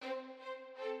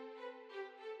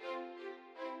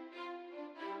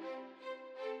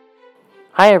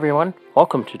Hi everyone,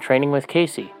 welcome to Training with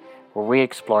Kayce, where we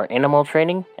explore animal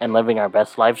training and living our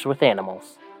best lives with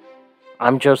animals.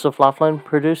 I'm Joseph Laughlin,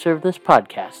 producer of this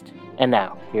podcast, and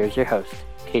now here's your host,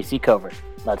 Kayce Covert.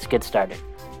 Let's get started.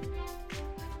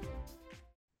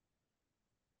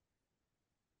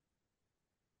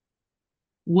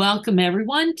 Welcome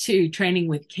everyone to Training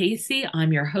with Kayce.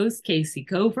 I'm your host, Kayce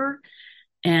Covert,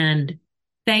 and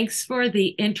thanks for the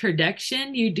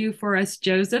introduction you do for us,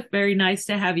 Joseph. Very nice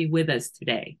to have you with us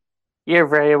today. You're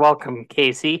very welcome,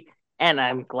 Kayce, and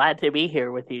I'm glad to be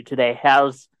here with you today.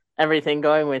 How's everything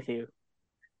going with you?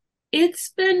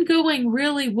 It's been going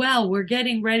really well. We're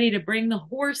getting ready to bring the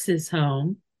horses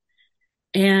home.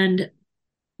 And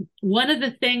one of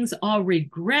the things I'll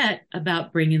regret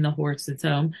about bringing the horses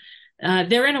home,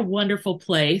 they're in a wonderful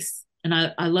place, and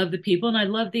I love the people and I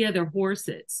love the other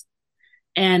horses.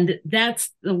 And that's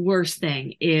the worst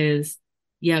thing is,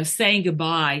 saying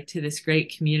goodbye to this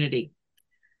great community.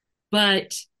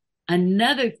 But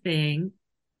another thing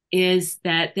is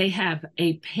that they have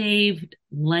a paved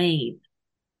lane.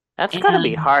 That's gotta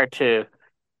be And hard to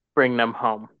bring them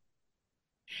home.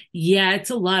 yeah, it's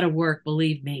a lot of work,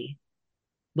 believe me.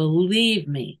 Believe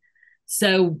me.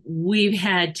 So we've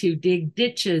had to dig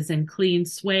ditches and clean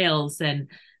swales and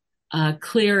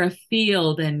clear a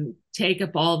field and take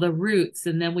up all the roots.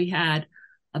 And then we had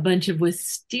a bunch of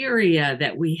wisteria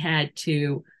that we had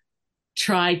to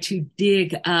try to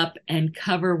dig up and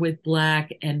cover with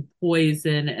black and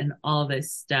poison and all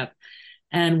this stuff.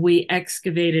 And we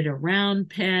excavated a round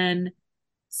pen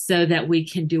so that we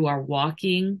can do our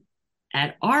walking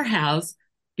at our house,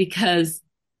 because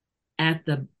at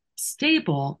the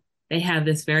stable, they have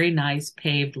this very nice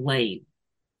paved lane.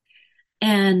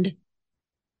 And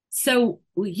so,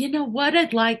 what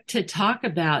I'd like to talk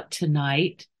about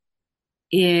tonight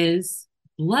is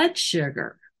blood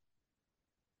sugar.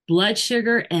 Blood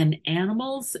sugar and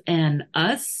animals and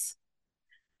us,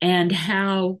 and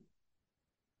how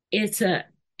it's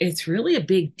really a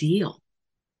big deal.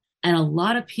 And a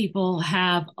lot of people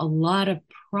have a lot of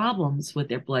problems with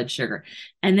their blood sugar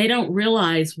and they don't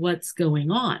realize what's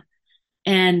going on.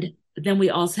 And then we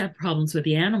also have problems with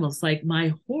the animals. Like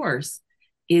my horse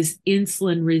is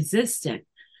insulin resistant,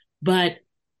 but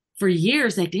for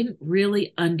years I didn't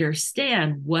really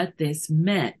understand what this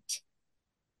meant.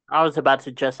 I was about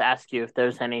to just ask you if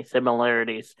there's any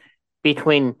similarities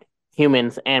between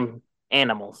humans and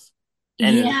animals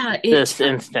in Yeah, this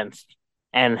instance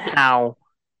and how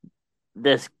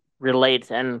this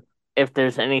relates, and if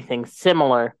there's anything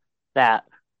similar that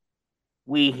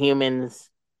we humans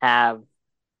have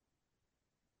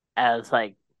as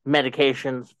like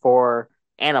medications for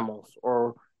animals,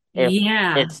 or if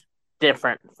yeah, it's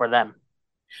different for them.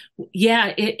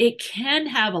 it can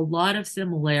have a lot of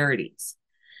similarities.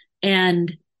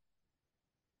 And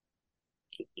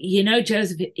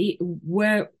Joseph,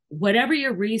 whatever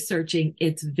you're researching,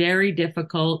 it's very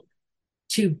difficult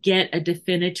to get a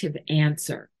definitive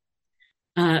answer.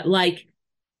 Like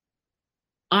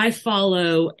I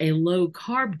follow a low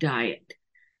carb diet,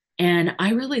 and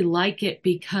I really like it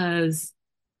because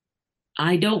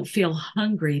I don't feel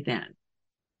hungry then.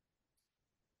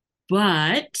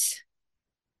 But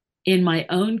in my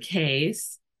own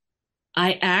case,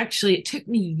 it took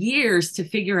me years to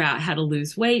figure out how to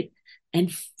lose weight. And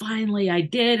finally I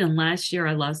did. And last year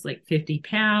I lost like 50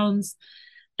 pounds.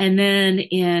 And then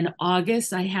in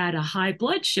August, I had a high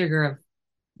blood sugar of,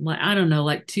 I don't know,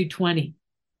 like 220.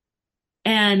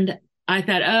 And I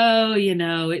thought, oh,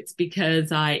 it's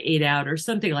because I ate out or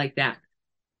something like that.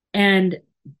 And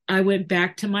I went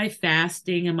back to my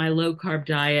fasting and my low carb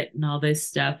diet and all this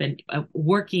stuff and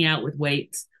working out with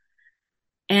weights.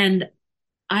 And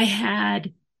I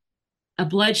had a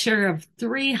blood sugar of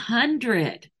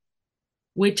 300,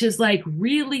 which is like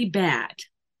really bad,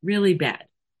 really bad.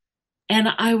 And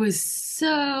I was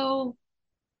so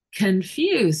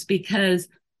confused because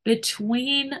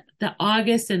between the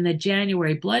August and the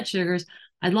January blood sugars,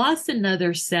 I lost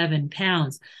another 7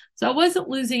 pounds. So I wasn't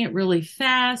losing it really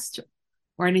fast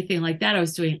or anything like that. I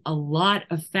was doing a lot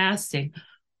of fasting.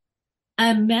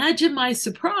 Imagine my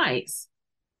surprise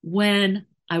when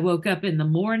I woke up in the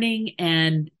morning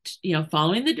and,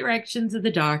 following the directions of the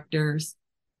doctors,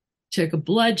 took a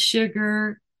blood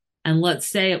sugar, and let's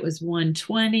say it was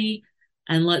 120.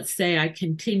 And let's say I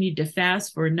continued to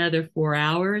fast for another 4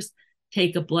 hours,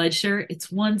 take a blood sugar,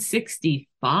 it's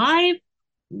 165.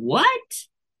 What?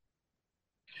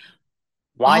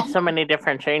 Why All so many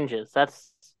different changes? That's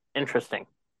interesting.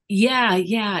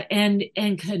 yeah, and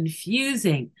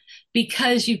confusing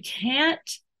because you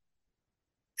can't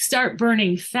start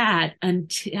burning fat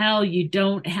until you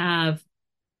don't have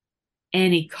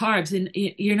any carbs. And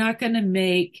you're not going to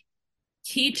make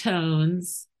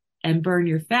ketones and burn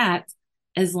your fats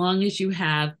as long as you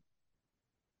have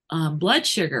blood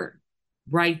sugar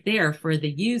right there for the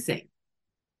using.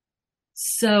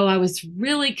 So I was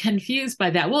really confused by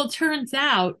that. Well, it turns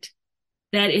out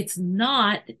that it's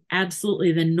not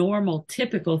absolutely the normal,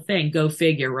 typical thing. Go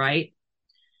figure, right?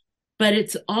 But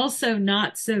it's also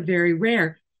not so very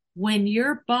rare. When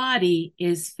your body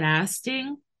is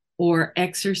fasting or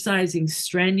exercising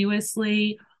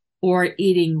strenuously or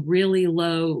eating really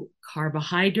low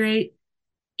carbohydrate,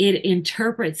 it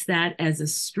interprets that as a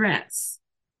stress.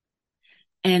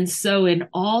 And so in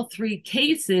all three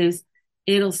cases,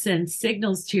 it'll send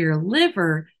signals to your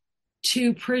liver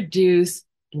to produce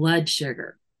blood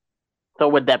sugar. So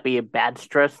would that be a bad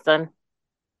stress then?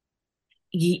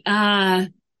 Uh,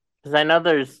 Because I know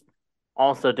there's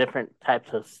also different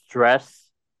types of stress.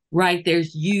 right.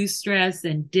 There's eustress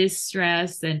and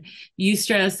distress. And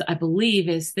eustress, I believe,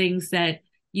 is things that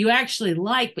you actually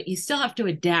like, but you still have to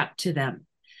adapt to them.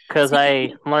 Because So,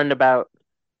 I learned about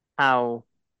how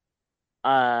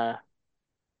uh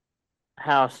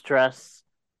how stress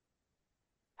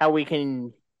how we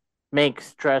can make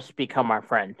stress become our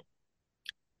friend.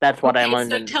 That's what I okay,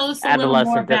 learned so in tell us a little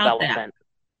more adolescent about that. development.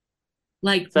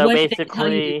 Like, So what did they tell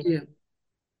you to basically do?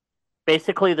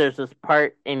 basically there's this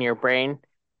part in your brain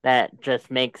that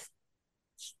just makes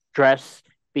stress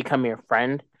become your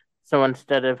friend. So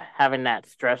instead of having that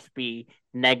stress be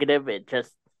negative, it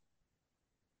just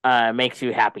makes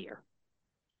you happier.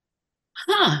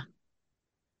 Huh.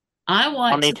 I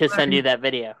I'll want need to to send you learn. that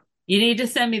video. You need to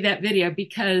send me that video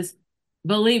because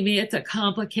believe me, it's a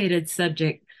complicated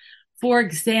subject. For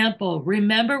example,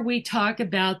 remember we talk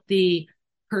about the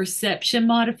perception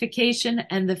modification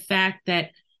and the fact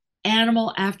that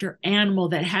animal after animal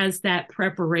that has that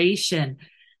preparation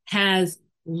has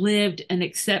lived an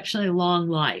exceptionally long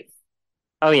life.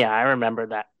 Oh yeah, I remember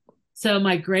that. So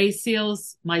my gray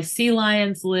seals, my sea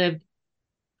lions lived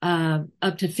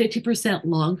up to 50%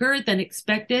 longer than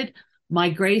expected. My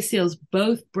gray seals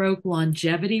both broke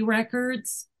longevity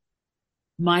records.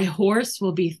 My horse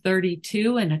will be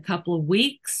 32 in a couple of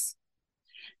weeks,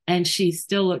 and she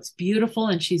still looks beautiful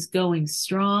and she's going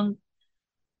strong.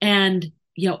 And,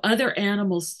 other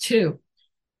animals too.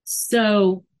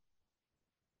 So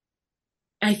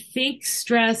I think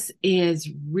stress is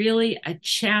really a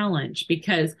challenge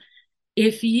because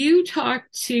if you talk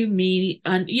to me,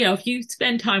 if you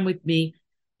spend time with me,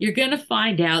 you're going to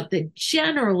find out that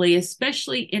generally,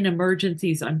 especially in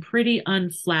emergencies, I'm pretty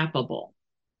unflappable.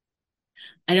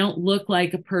 I don't look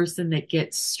like a person that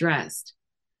gets stressed,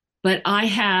 but I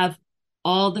have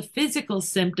all the physical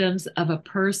symptoms of a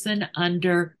person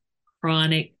under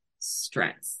chronic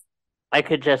stress. I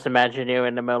could just imagine you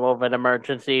in the middle of an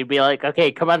emergency. You'd be like,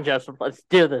 okay, come on, Joseph, let's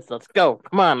do this. Let's go.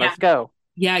 Come on, Yeah. let's go.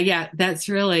 Yeah, yeah, that's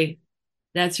really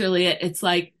it. It's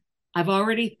like I've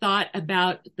already thought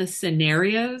about the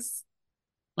scenarios.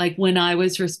 Like when I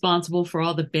was responsible for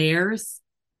all the bears,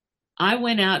 I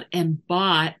went out and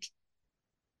bought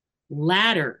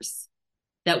ladders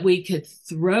that we could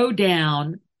throw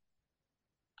down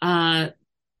uh,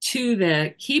 to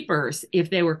the keepers if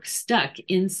they were stuck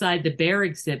inside the bear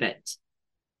exhibit.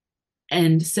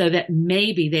 And so that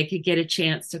maybe they could get a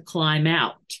chance to climb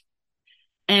out.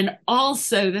 And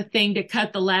also the thing to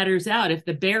cut the ladders out if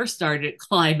the bear started to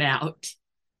climb out.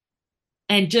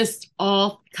 And just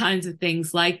all kinds of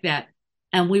things like that.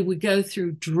 And we would go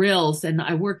through drills. And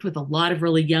I worked with a lot of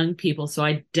really young people. So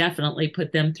I definitely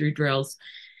put them through drills.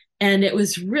 And it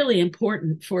was really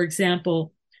important. For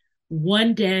example,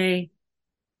 one day,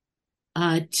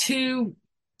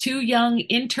 two young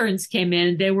interns came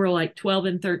in. They were like 12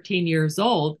 and 13 years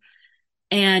old,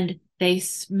 and they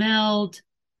smelled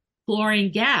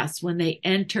chlorine gas when they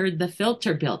entered the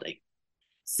filter building.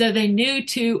 So they knew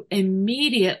to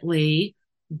immediately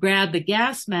grab the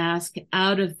gas mask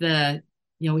out of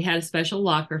we had a special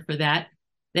locker for that.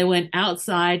 They went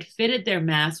outside, fitted their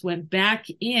mask, went back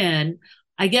in.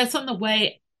 I guess on the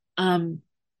way,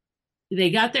 they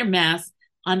got their mask.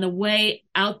 On the way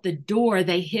out the door,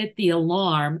 they hit the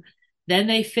alarm. Then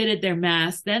they fitted their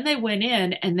mask. Then they went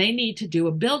in and they need to do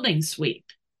a building sweep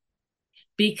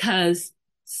because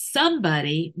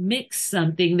somebody mixed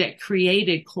something that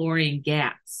created chlorine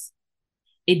gas.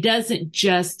 It doesn't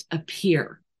just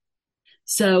appear.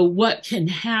 So what can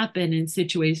happen in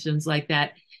situations like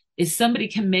that is somebody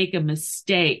can make a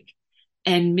mistake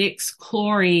and mix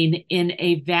chlorine in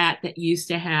a vat that used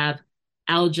to have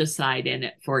algicide in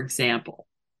it, for example.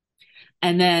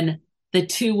 And then the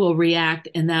two will react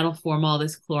and that'll form all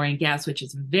this chlorine gas, which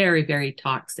is very, very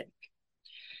toxic.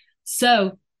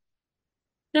 So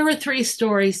There were 3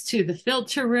 stories to the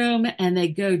filter room, and they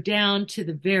go down to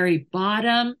the very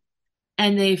bottom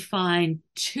and they find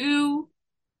 2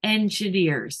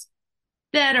 engineers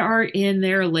that are in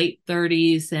their late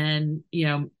 30s and,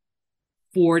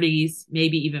 40s,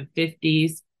 maybe even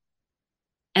 50s.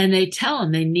 And they tell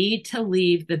them they need to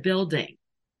leave the building.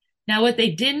 Now, what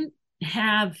they didn't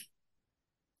have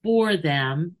for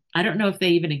them, I don't know if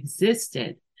they even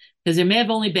existed because there may have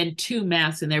only been 2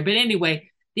 masks in there. But anyway,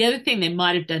 the other thing they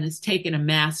might have done is taken a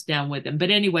mask down with them.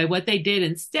 But anyway, what they did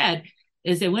instead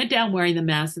is they went down wearing the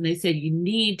mask and they said, you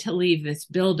need to leave this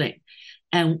building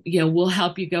and, we'll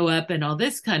help you go up and all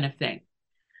this kind of thing.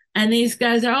 And these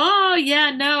guys are, oh,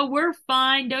 yeah, no, we're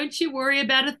fine. Don't you worry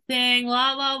about a thing.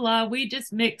 La, la, la. We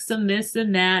just mix some this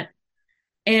and that.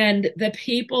 And the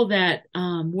people that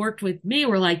worked with me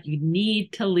were like, you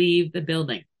need to leave the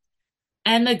building.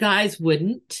 And the guys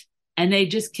wouldn't. And they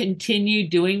just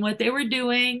continued doing what they were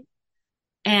doing.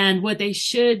 And what they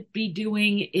should be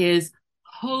doing is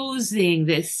hosing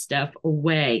this stuff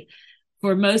away.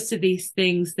 For most of these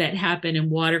things that happen in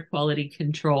water quality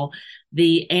control,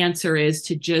 the answer is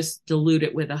to just dilute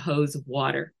it with a hose of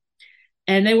water.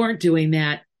 And they weren't doing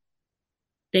that.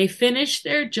 They finished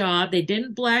their job. They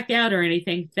didn't black out or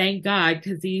anything, thank God,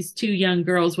 because these 2 young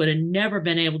girls would have never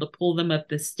been able to pull them up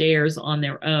the stairs on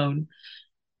their own.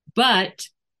 But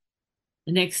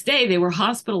the next day, they were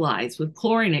hospitalized with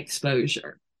chlorine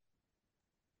exposure.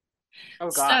 Oh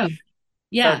So, gosh. So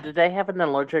yeah. did they have an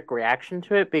allergic reaction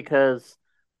to it? Because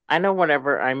I know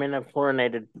whenever I'm in a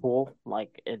chlorinated pool,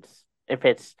 like if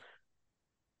it's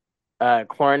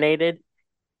chlorinated,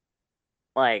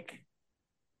 like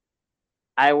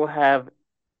I will have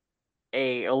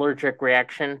a allergic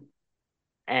reaction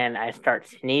and I start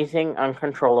sneezing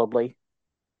uncontrollably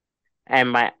and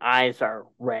my eyes are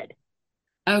red.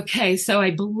 Okay. So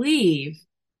I believe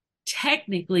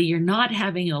technically you're not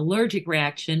having an allergic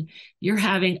reaction, you're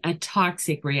having a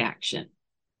toxic reaction.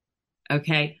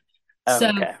 Okay. So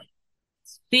Okay.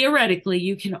 theoretically,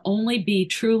 you can only be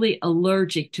truly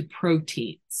allergic to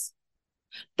proteins,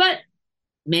 but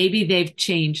maybe they've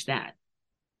changed that.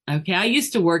 Okay. I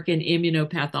used to work in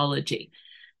immunopathology.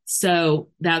 So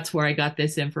that's where I got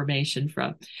this information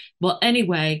from. Well,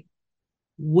 anyway,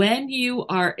 when you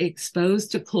are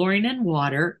exposed to chlorine and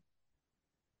water,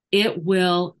 it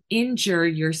will injure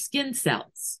your skin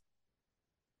cells.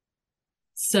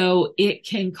 So it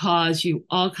can cause you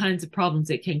all kinds of problems.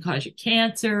 It can cause you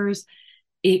cancers.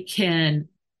 It can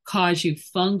cause you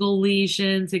fungal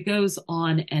lesions. It goes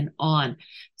on and on.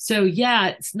 So, yeah,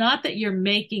 it's not that you're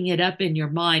making it up in your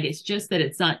mind. It's just that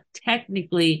it's not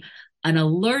technically an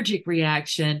allergic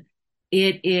reaction.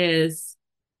 It is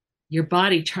your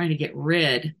body trying to get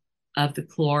rid of the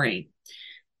chlorine.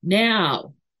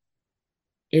 Now,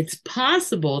 it's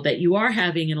possible that you are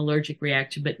having an allergic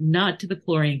reaction, but not to the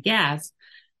chlorine gas,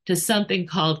 to something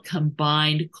called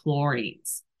combined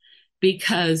chlorines,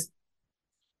 because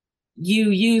you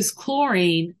use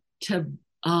chlorine to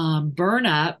burn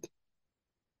up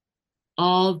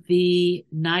all the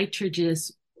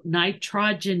nitrogenous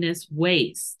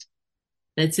waste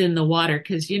that's in the water.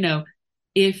 Because,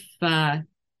 if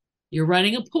you're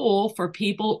running a pool for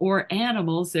people or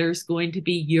animals, there's going to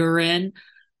be urine.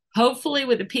 Hopefully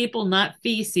with the people, not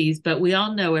feces, but we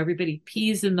all know everybody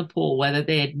pees in the pool, whether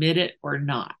they admit it or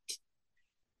not.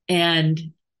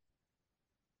 And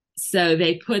so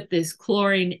they put this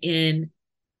chlorine in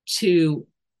to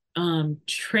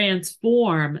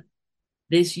transform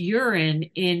this urine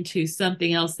into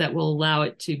something else that will allow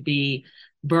it to be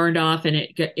burned off, and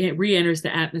it re-enters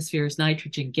the atmosphere as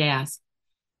nitrogen gas.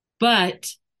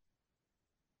 But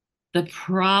the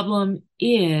problem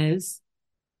is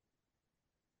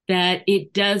that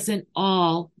it doesn't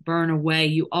all burn away.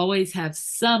 You always have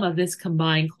some of this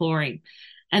combined chlorine.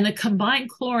 And the combined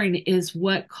chlorine is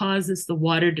what causes the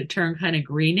water to turn kind of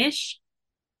greenish.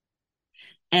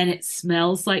 And it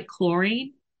smells like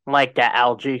chlorine. Like that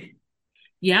algae.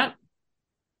 Yep.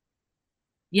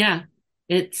 Yeah.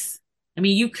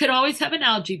 You could always have an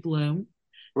algae bloom,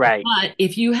 Right. but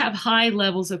if you have high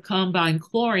levels of combined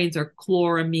chlorines or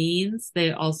chloramines,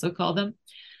 they also call them,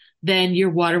 then your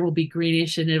water will be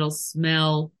greenish and it'll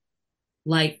smell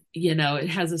like, it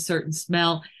has a certain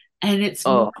smell and it's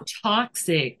more Oh.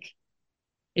 toxic.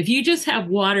 If you just have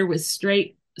water with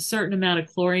straight a certain amount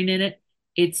of chlorine in it,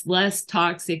 it's less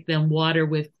toxic than water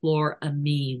with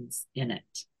chloramines in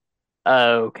it.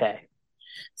 Okay.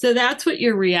 So that's what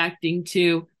you're reacting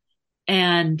to.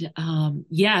 And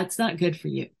yeah, it's not good for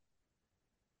you.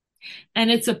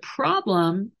 And it's a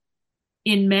problem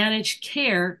in managed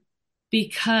care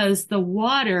because the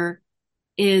water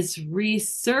is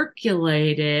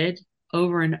recirculated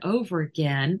over and over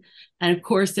again. And of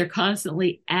course, they're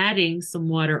constantly adding some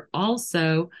water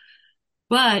also.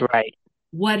 But Right.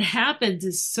 what happens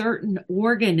is certain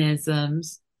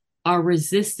organisms are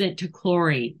resistant to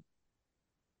chlorine.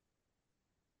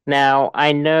 Now,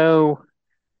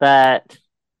 that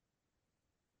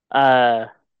uh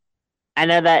I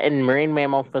know that in marine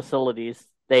mammal facilities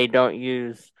they don't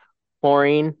use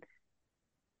chlorine,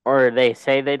 or they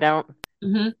say they don't.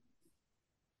 Mhm.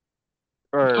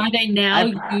 Or Are they now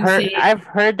using? I've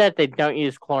heard that they don't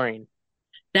use chlorine.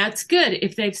 That's good.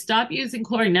 If they've stopped using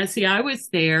chlorine. Now, see, I was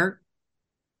there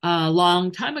a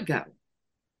long time ago.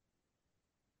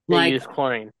 They Like, use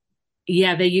chlorine.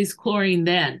 yeah, they used chlorine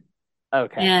then.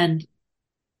 Okay. And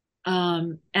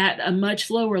at a much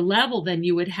lower level than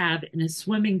you would have in a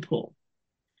swimming pool.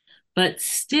 But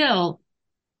still,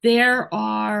 there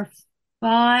are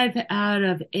 5 out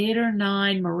of 8 or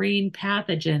 9 marine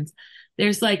pathogens.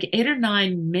 There's like 8 or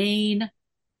 9 main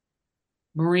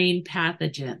marine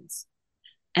pathogens.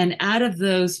 And out of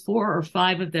those, 4 or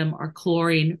 5 of them are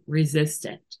chlorine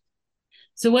resistant.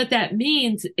 So what that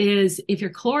means is if you're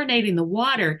chlorinating the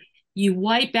water, you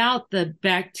wipe out the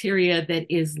bacteria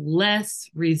that is less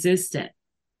resistant.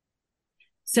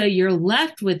 So you're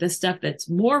left with the stuff that's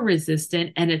more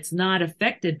resistant and it's not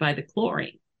affected by the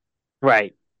chlorine.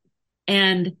 Right.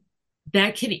 And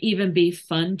that can even be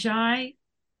fungi.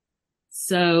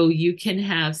 So you can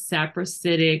have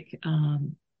saprocytic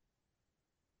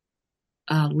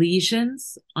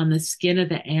lesions on the skin of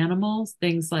the animals,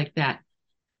 things like that.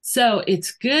 So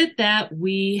it's good that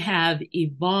we have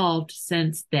evolved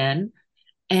since then.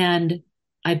 And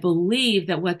I believe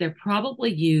that what they're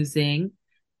probably using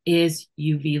is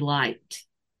UV light.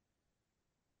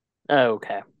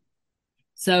 Okay.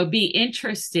 So be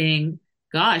interesting.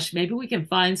 Gosh, maybe we can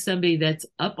find somebody that's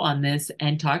up on this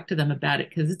and talk to them about it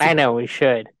because it's I a, know we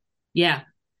should yeah.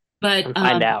 But and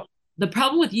find out. the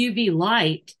problem with UV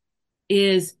light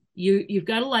is you've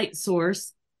got a light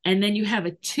source and then you have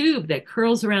a tube that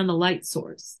curls around the light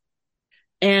source.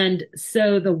 And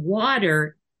so the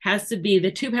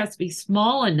tube has to be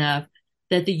small enough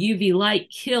that the UV light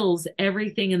kills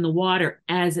everything in the water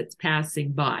as it's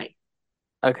passing by.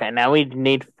 Okay, now we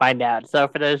need to find out. So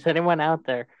if there's anyone out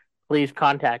there, please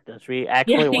contact us. We Yeah,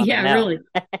 actually want to yeah, know. really.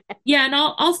 Yeah, and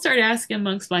I'll start asking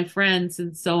amongst my friends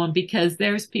and so on because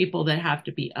there's people that have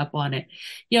to be up on it.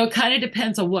 It kind of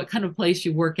depends on what kind of place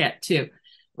you work at too.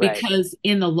 Right. Because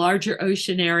in the larger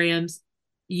oceanariums,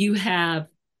 you have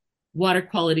water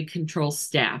quality control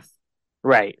staff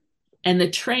Right. and the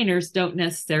trainers don't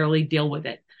necessarily deal with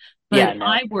it. Yeah, But no.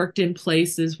 I worked in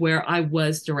places where I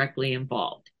was directly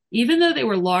involved, even though they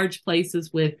were large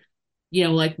places with,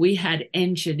 like we had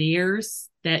engineers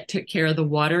that took care of the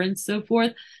water and so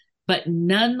forth. But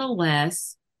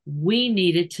nonetheless, we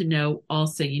needed to know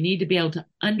also, you need to be able to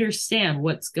understand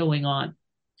what's going on.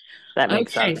 That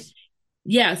makes Okay. sense.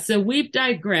 Yeah. So we've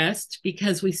digressed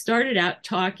because we started out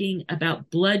talking about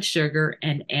blood sugar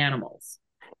and animals.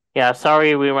 Yeah,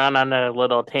 sorry we went on a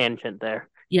little tangent there.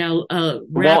 Yeah. Won't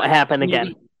Rabbit, happen again.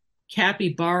 maybe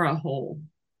capybara hole.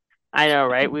 I know,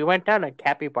 right? We went down a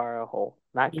capybara hole.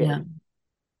 Not Yeah. good.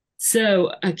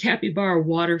 So a capybara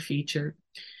water feature.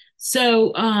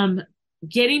 So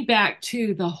getting back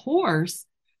to the horse,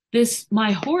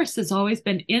 my horse has always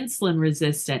been insulin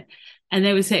resistant. And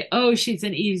they would say, oh, she's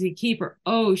an easy keeper.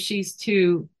 Oh, she's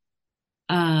gained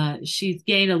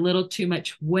a little too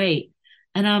much weight.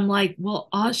 And I'm like, well,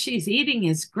 all she's eating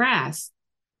is grass.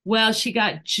 Well, she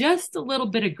got just a little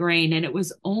bit of grain and it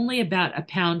was only about a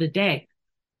pound a day,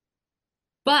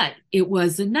 but it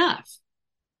was enough.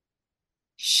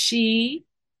 She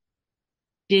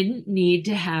didn't need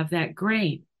to have that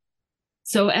grain.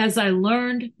 So as I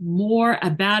learned more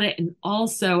about it, and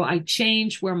also I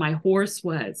changed where my horse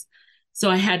was, so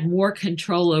I had more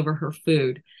control over her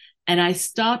food. And I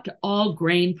stopped all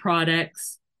grain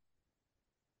products.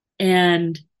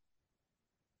 And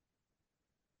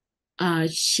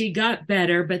she got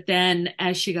better, but then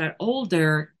as she got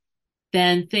older,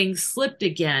 then things slipped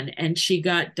again, and she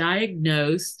got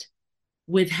diagnosed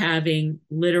with having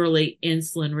literally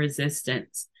insulin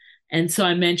resistance. And so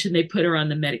I mentioned they put her on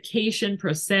the medication,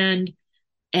 Prosend,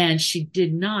 and she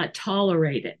did not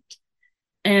tolerate it.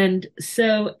 And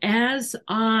so as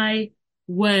I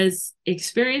was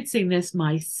experiencing this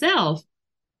myself,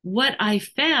 what I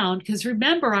found, because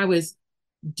remember, I was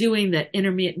doing the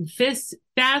intermittent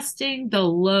fasting, the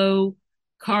low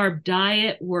carb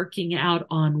diet, working out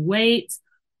on weights,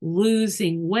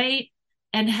 losing weight,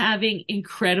 and having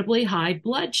incredibly high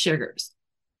blood sugars.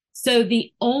 So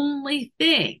the only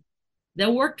thing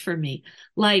that worked for me,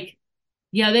 like,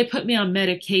 yeah, they put me on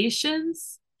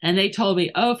medications, And they told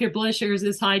me, oh, if your blood sugar is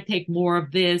this high, take more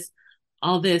of this,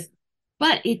 all this.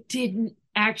 But it didn't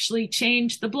actually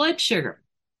change the blood sugar.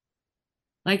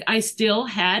 Like I still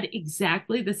had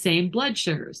exactly the same blood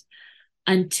sugars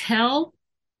until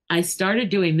I started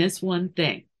doing this one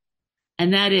thing.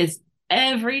 And that is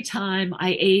every time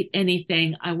I ate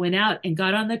anything, I went out and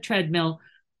got on the treadmill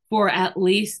for at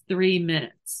least 3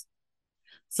 minutes.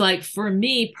 So, like for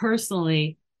me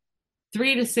personally,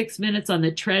 3 to 6 minutes on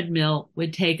the treadmill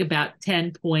would take about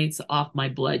 10 points off my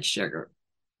blood sugar.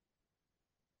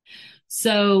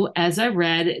 So, as I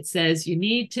read, it says you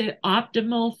need to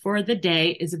optimal for the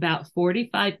day is about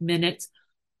 45 minutes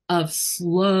of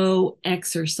slow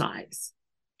exercise.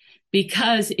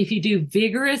 Because if you do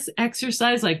vigorous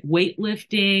exercise like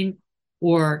weightlifting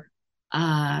or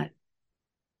high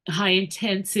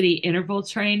intensity interval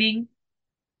training,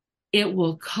 it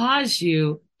will cause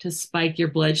you to spike your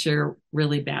blood sugar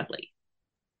really badly.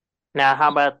 Now, how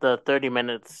about the 30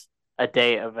 minutes a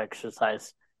day of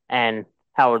exercise, and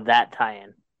how would that tie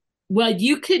in? Well,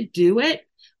 you could do it.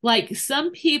 Like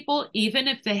some people, even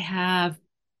if they have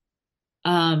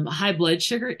high blood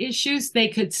sugar issues, they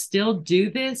could still do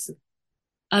this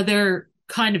other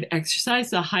kind of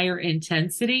exercise, a higher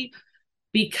intensity,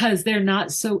 because they're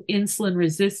not so insulin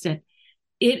resistant.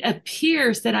 It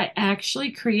appears that I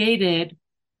actually created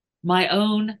my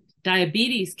own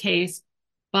diabetes case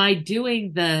by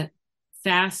doing the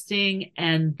fasting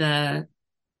and the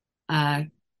uh,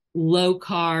 low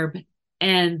carb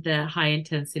and the high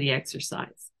intensity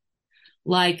exercise.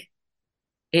 Like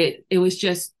it was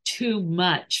just too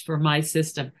much for my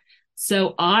system.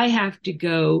 So I have to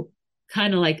go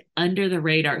kind of like under the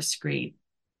radar screen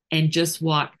and just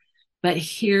walk. But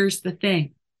here's the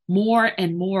thing, more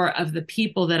and more of the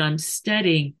people that I'm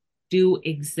studying do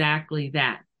exactly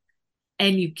that.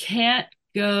 And you can't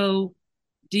go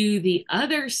do the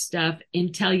other stuff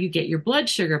until you get your blood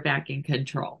sugar back in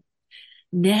control.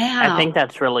 I Now, think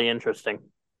that's really interesting.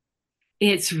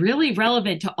 it's really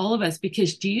relevant to all of us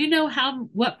because do you know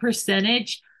what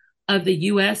percentage of the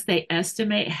US they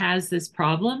estimate has this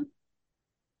problem?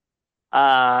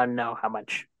 No, how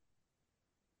much?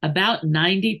 About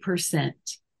 90%.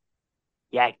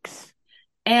 Yikes.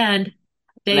 And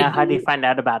they Now, how do you believe, find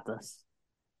out about this?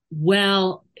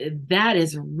 well, that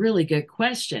is a really good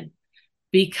question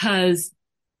because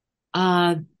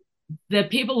uh, the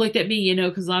people looked at me,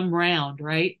 because I'm round,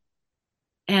 right?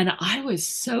 And I was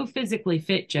so physically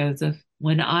fit, Joseph,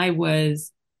 when I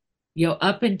was,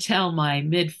 up until my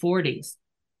mid 40s.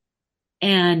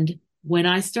 And when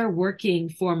I started working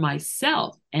for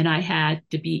myself and I had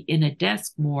to be in a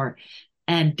desk more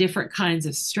and different kinds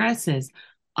of stresses,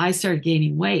 I started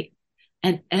gaining weight.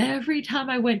 And every time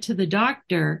I went to the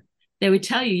doctor, they would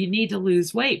tell you need to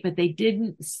lose weight, but they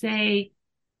didn't say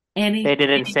They anything.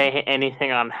 didn't say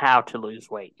anything on how to lose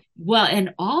weight. Well,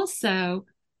 and also,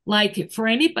 like for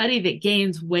anybody that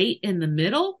gains weight in the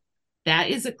middle, that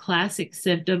is a classic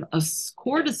symptom of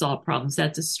cortisol problems.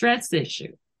 That's a stress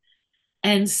issue.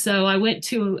 And so I went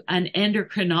to an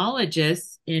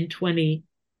endocrinologist in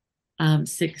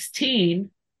 2016.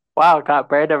 Wow, it got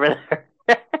bright over there.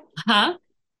 Huh?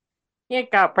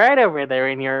 It got bright over there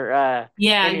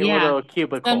Yeah, in your yeah. little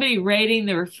cubicle. Somebody raiding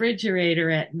the refrigerator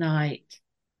at night.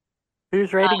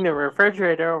 Who's raiding the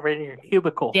refrigerator over in your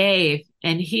cubicle? Dave,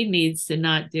 and he needs to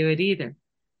not do it either.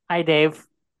 Hi, Dave.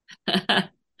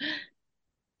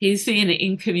 He's being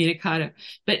incommunicado.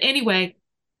 But anyway,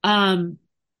 um,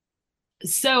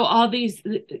 so all these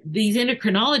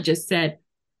endocrinologists said,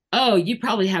 "Oh, you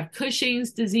probably have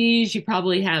Cushing's disease, you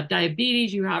probably have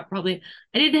diabetes, probably."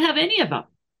 I didn't have any of them,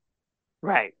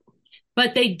 Right.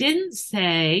 but they didn't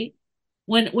say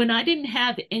when I didn't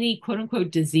have any quote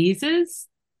unquote diseases.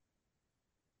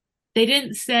 They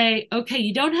didn't say, "Okay,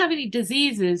 you don't have any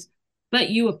diseases, but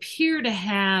you appear to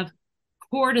have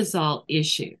cortisol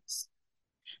issues,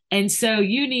 and so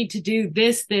you need to do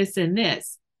this, this, and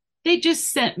this." They just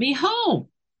sent me home,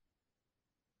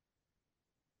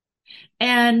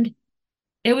 and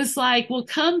it was like, well,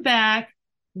 come back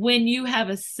when you have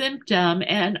a symptom.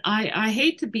 And I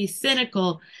hate to be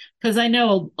cynical because I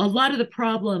know a lot of the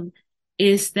problem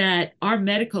is that our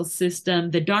medical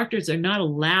system, the doctors are not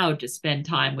allowed to spend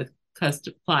time with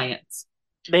clients.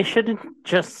 They shouldn't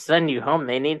just send you home.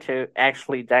 They need to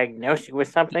actually diagnose you with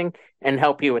something and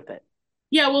help you with it.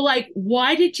 Yeah, well, like,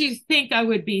 why did you think I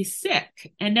would be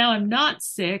sick? And now I'm not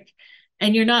sick.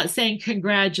 And you're not saying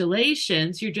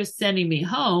congratulations, you're just sending me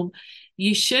home.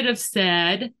 You should have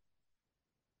said,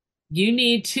 you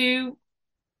need to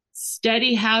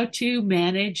study how to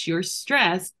manage your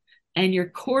stress and your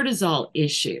cortisol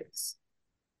issues.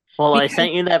 Well, I Because,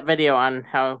 sent you that video on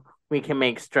how we can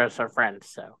make stress our friends.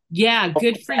 So Yeah,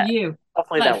 good for you.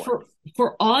 hopefully But that works.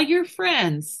 for all your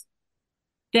friends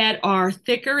that are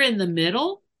thicker in the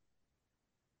middle,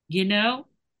 you know,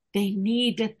 they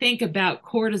need to think about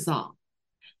cortisol.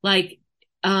 Like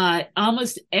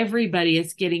almost everybody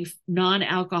is getting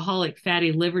non-alcoholic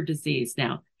fatty liver disease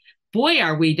now. Boy,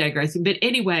 are we digressing. But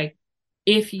anyway,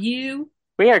 if you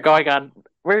We are going on.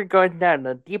 We're going down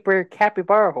a deeper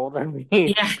capybara hole than we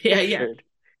yeah. should.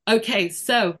 Okay,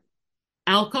 so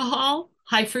alcohol,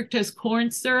 high fructose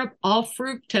corn syrup, all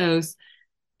fructose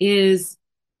is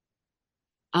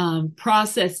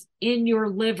processed in your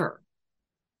liver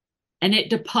and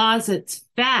it deposits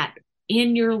fat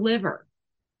in your liver,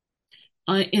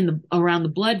 around the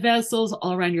blood vessels,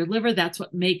 all around your liver. That's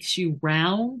what makes you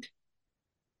round.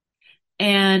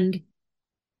 And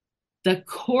the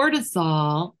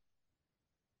cortisol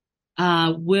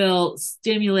will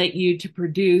stimulate you to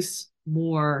produce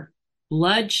more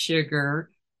blood sugar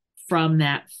from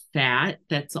that fat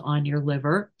that's on your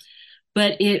liver.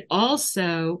 But it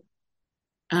also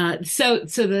so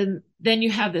then you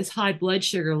have this high blood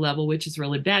sugar level, which is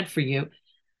really bad for you.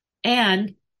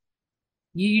 And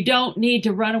you don't need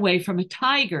to run away from a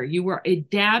tiger. You were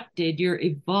adapted, you're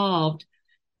evolved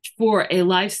for a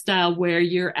lifestyle where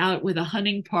you're out with a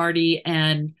hunting party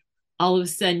and all of a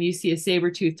sudden you see a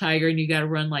saber-toothed tiger and you got to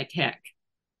run like heck.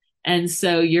 And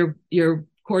so your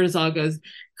cortisol goes,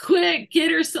 quick,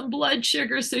 get her some blood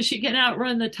sugar so she can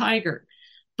outrun the tiger.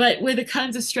 But with the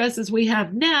kinds of stresses we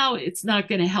have now, it's not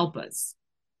going to help us.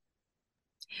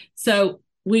 So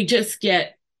we just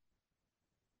get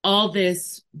all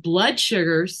this blood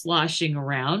sugar sloshing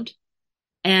around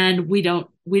and we don't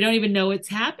even know what's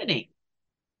happening.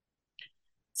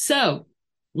 So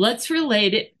let's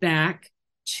relate it back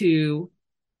to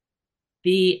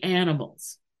the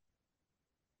animals.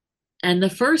 And the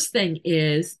first thing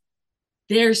is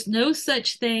there's no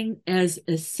such thing as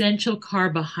essential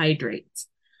carbohydrates.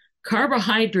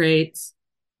 Carbohydrates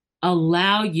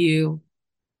allow you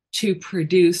to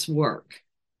produce work.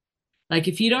 Like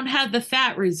if you don't have the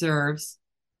fat reserves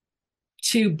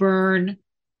to burn,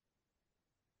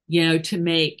 to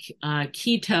make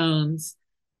ketones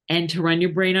and to run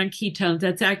your brain on ketones,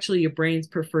 that's actually your brain's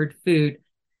preferred food,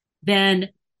 then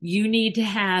you need to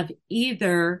have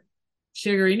either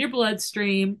sugar in your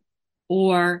bloodstream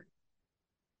or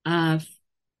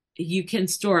you can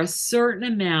store a certain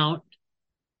amount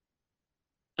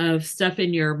of stuff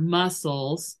in your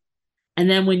muscles. And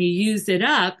then when you use it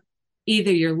up,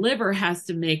 either your liver has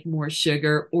to make more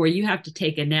sugar or you have to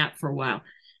take a nap for a while.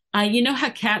 You know how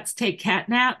cats take cat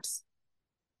naps?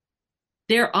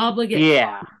 They're obligate.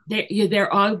 Yeah.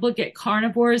 They're obligate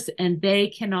carnivores and they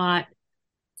cannot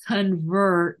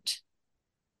convert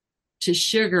to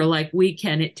sugar like we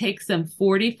can. It takes them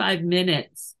 45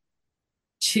 minutes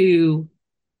to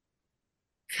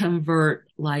convert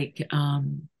like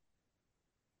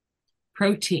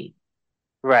protein.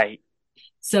 Right.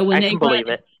 So I can believe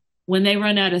it. when they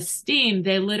run out of steam,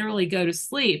 they literally go to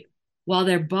sleep while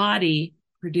their body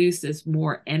produces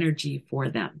more energy for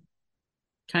them.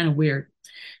 Kind of weird.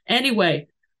 Anyway,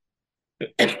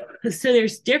 so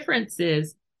there's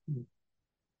differences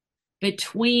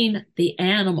between the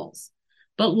animals.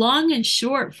 But long and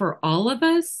short, for all of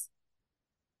us,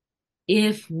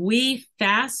 if we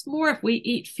fast more, if we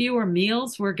eat fewer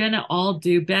meals, we're going to all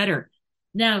do better.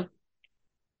 Now,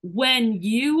 when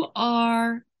you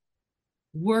are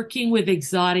working with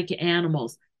exotic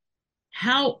animals,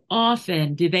 how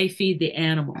often do they feed the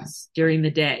animals during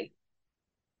the day?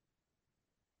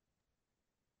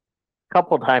 A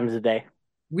couple times a day.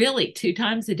 Really? 2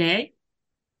 times a day?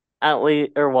 At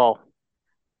least, or well,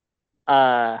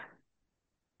 uh,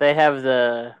 they have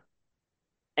the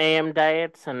AM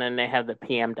diets and then they have the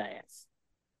PM diets.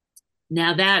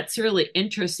 Now, that's really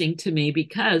interesting to me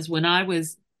because when I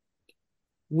was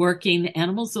working, the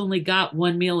animals only got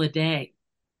 1 meal a day.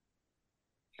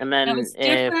 And That then was if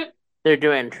different. they're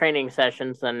doing training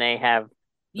sessions, then they have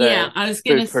Yeah, the I was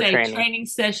going to food for say training. training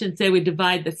sessions, they would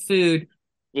divide the food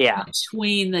Yeah.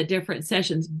 between the different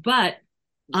sessions. But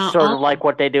Sort of like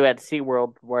what they do at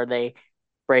SeaWorld, where they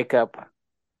break up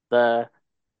the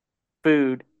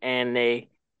food and they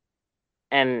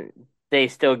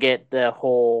still get the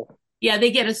whole yeah,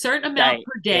 they get a certain amount diet.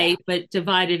 per Yeah. day, but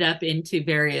divided up into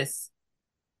various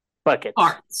Buckets.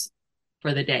 parts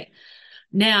for the day.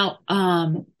 Now,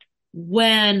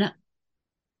 when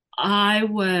I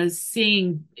was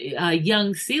seeing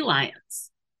young sea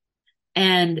lions,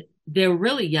 and they're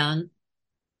really young,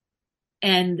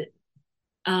 and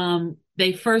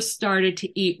they first started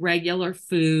to eat regular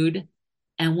food.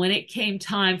 And when it came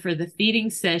time for the feeding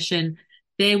session,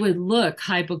 they would look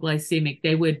hypoglycemic.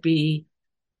 They would be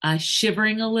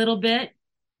shivering a little bit,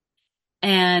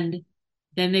 and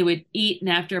then they would eat. And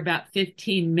after about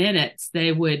 15 minutes,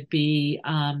 they would be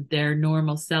their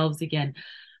normal selves again.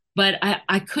 But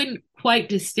I couldn't quite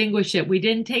distinguish it. We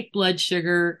didn't take blood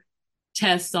sugar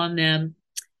tests on them,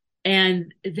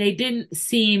 and they didn't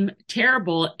seem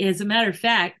terrible. As a matter of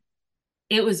fact,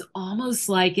 it was almost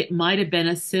like it might have been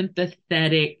a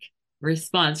sympathetic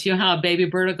response. You know how a baby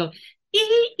bird will go,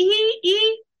 ee, ee,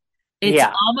 ee. It's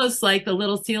Yeah. almost like the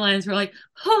little sea lions were like,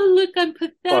 oh, look, I'm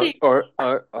Or, pathetic. or,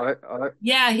 or, or, or.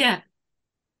 Yeah, yeah.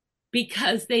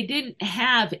 Because they didn't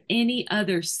have any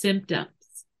other symptoms.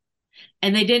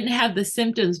 And they didn't have the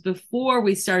symptoms before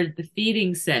we started the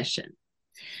feeding session.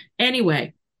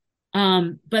 Anyway,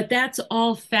 but that's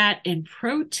all fat and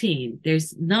protein.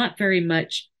 There's not very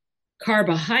much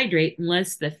carbohydrate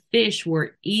unless the fish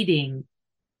were eating.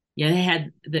 Yeah, they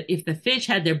had if the fish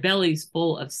had their bellies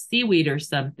full of seaweed or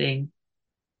something,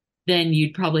 then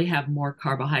you'd probably have more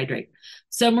carbohydrate.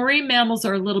 So marine mammals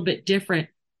are a little bit different,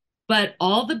 but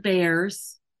all the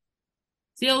bears,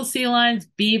 seals, sea lions,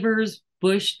 beavers,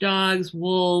 bush dogs,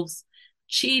 wolves,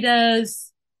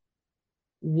 cheetahs,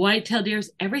 white-tailed deers,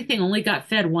 everything only got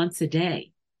fed once a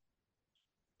day.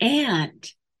 And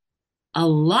a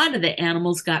lot of the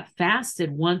animals got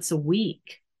fasted once a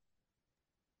week.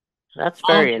 That's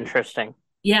All, very interesting.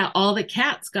 yeah, all the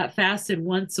cats got fasted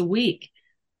once a week.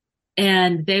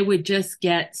 And they would just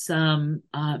get some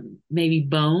maybe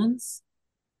bones,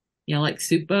 like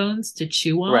soup bones to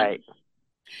chew on. Right.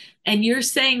 And you're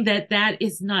saying that that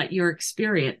is not your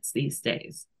experience these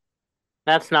days.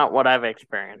 That's not what I've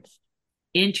experienced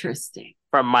Interesting.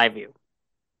 from my view.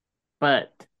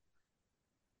 But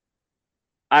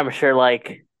I'm sure,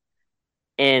 like,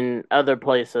 in other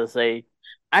places, I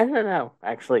don't know,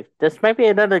 actually. This might be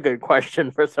another good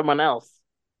question for someone else.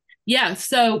 Yeah.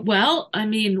 So, well, I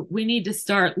mean, we need to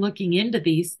start looking into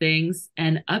these things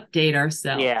and update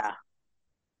ourselves Yeah.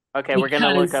 Okay, because,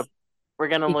 we're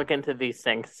gonna look into these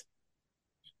things.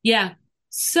 yeah.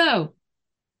 So,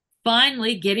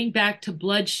 finally, getting back to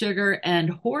blood sugar and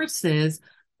horses,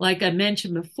 like I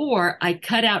mentioned before, I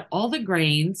cut out all the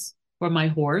grains for my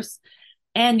horse,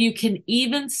 and you can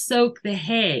even soak the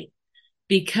hay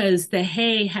because the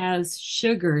hay has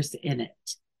sugars in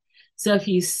it. So if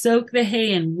you soak the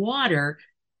hay in water,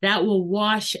 that will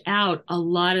wash out a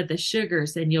lot of the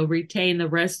sugars and you'll retain the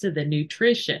rest of the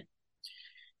nutrition.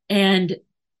 And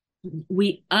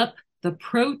we up the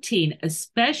protein,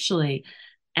 especially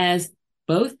as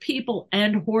both people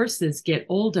and horses get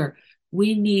older.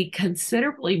 We need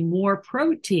considerably more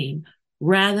protein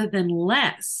rather than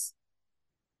less.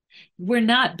 We're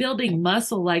not building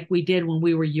muscle like we did when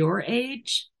we were your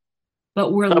age,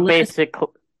 but we're So less. basically,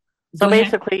 so Go ahead.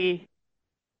 basically,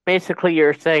 basically,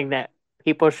 you're saying that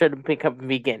people should become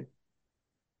vegan.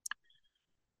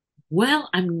 Well,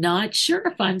 I'm not sure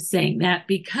if I'm saying that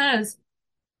because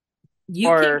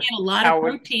you can Or get a lot of how would,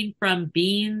 protein from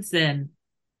beans and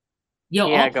yeah,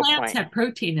 all good plants point. have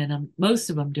protein in them. Most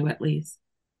of them do at least.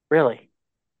 Really?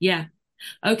 Yeah.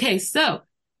 Okay, so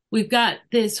we've got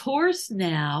this horse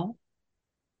now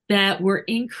that we're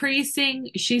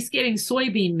increasing. She's getting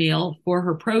soybean meal for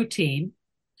her protein.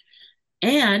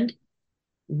 And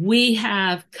we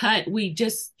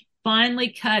just finally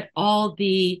cut all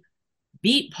the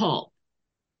beet pulp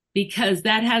because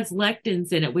that has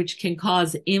lectins in it, which can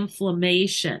cause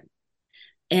inflammation.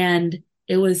 And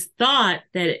it was thought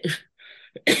that,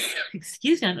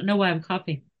 excuse me, I don't know why I'm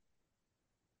coughing.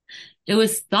 It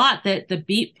was thought that the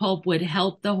beet pulp would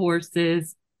help the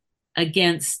horses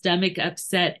against stomach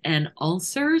upset and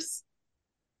ulcers.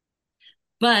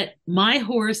 But my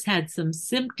horse had some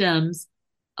symptoms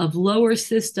of lower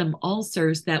system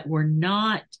ulcers that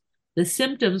the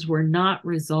symptoms were not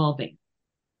resolving.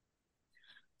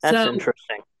 That's So,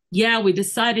 interesting. yeah, we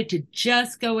decided to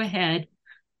just go ahead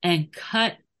and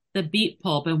cut the beet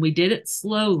pulp, and we did it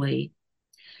slowly.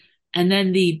 And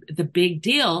then the big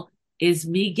deal is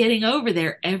me getting over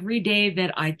there every day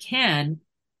that I can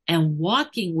and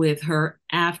walking with her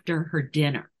after her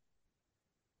dinner.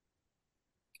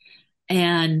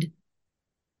 And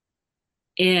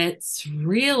it's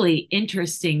really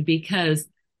interesting because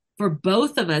for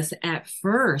both of us at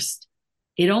first,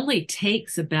 it only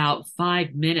takes about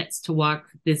 5 minutes to walk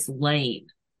this lane.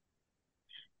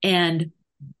 And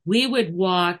we would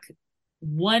walk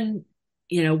one,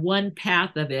 one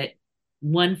path of it,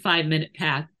 one 5 minute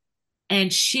path,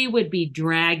 and she would be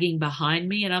dragging behind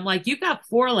me. And I'm like, you got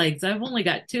four legs. I've only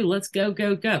got two. Let's go,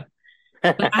 go, go.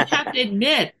 But I have to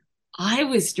admit, I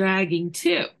was dragging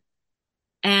too.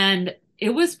 And it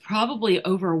was probably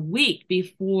over a week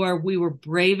before we were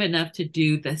brave enough to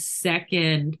do the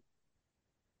second.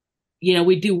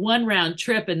 We do one round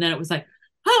trip and then it was like,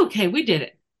 oh, okay, we did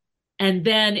it. And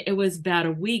then it was about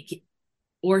a week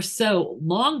or so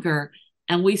longer.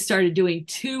 And we started doing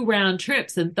 2 round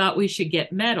trips and thought we should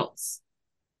get medals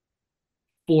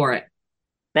for it.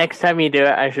 Next time you do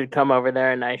it, I should come over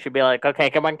there and I should be like, okay,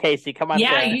 come on, Kayce, come on,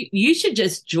 Yeah, Sarah. you should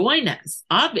just join us.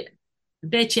 I'll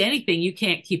bet you anything you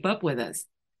can't keep up with us.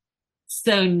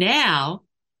 So now,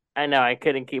 I know I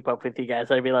couldn't keep up with you guys.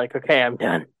 I'd be like, okay, I'm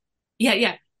done.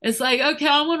 yeah. It's like, okay,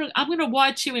 I'm gonna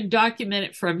watch you and document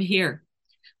it from here.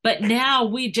 But now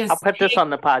I'll put this on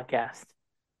the podcast.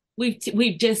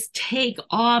 we just take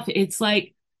off. It's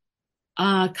like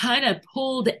kind of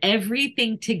pulled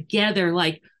everything together.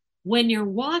 Like when you're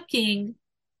walking,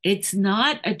 it's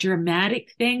not a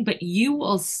dramatic thing, but you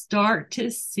will start to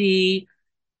see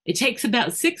it takes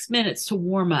about 6 minutes to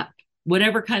warm up,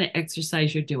 whatever kind of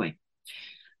exercise you're doing.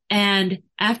 And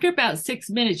after about 6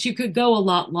 minutes, you could go a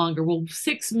lot longer. Well,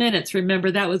 6 minutes, remember,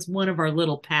 that was one of our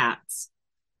little paths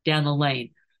down the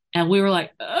lane. And we were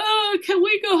like, oh, can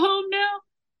we go home now?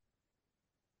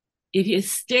 If you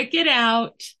stick it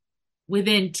out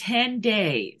within 10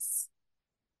 days,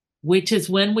 which is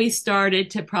when we started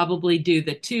to probably do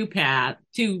the 2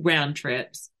 round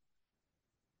trips.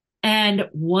 And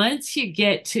once you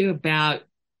get to about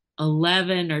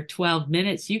 11 or 12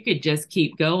 minutes, you could just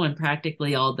keep going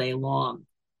practically all day long.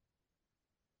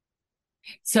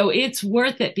 So it's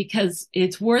worth it because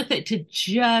it's worth it to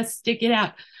just stick it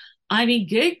out. I mean,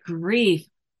 good grief.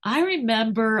 I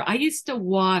remember I used to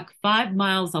walk 5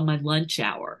 miles on my lunch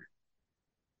hour.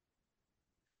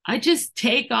 I just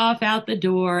take off out the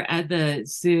door at the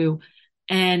zoo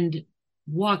and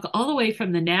walk all the way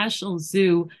from the National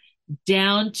Zoo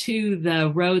down to the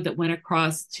road that went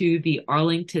across to the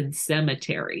Arlington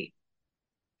Cemetery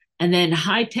and then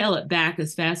hightail it back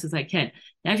as fast as I can.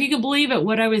 Now, if you can believe it,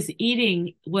 what I was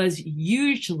eating was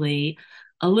usually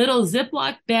a little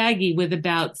Ziploc baggie with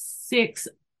about 6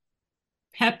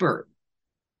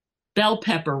 bell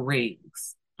pepper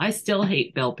rings. I still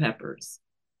hate bell peppers.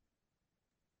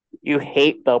 You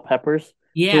hate bell peppers?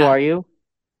 Yeah. Who are you?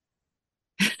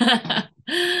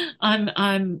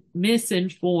 I'm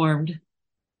misinformed.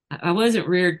 I wasn't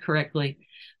reared correctly.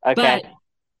 Okay. But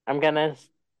I'm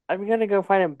gonna go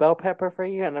find a bell pepper for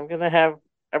you and I'm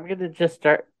gonna just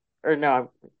start or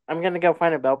no, I'm gonna go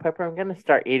find a bell pepper. I'm gonna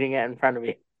start eating it in front of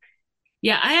you.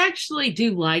 yeah, I actually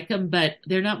do like them, but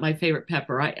they're not my favorite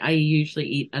pepper. I usually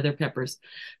eat other peppers.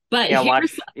 But Yeah,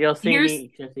 watch. You'll see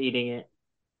me just eating it.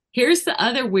 here's the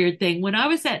other weird thing. When I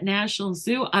was at National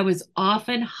Zoo, I was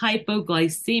often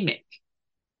hypoglycemic.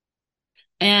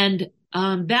 And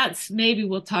that's maybe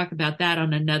we'll talk about that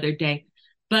on another day.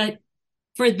 But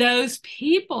for those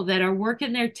people that are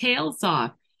working their tails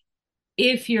off,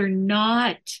 if you're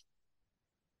not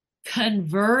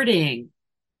converting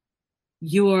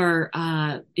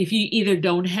if you either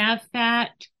don't have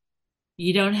fat,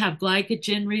 you don't have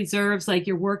glycogen reserves, like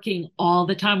you're working all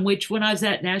the time, which when I was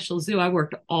at National Zoo, I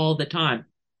worked all the time.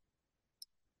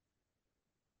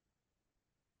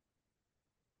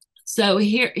 So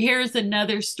here's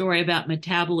another story about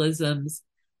metabolisms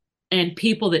and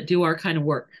people that do our kind of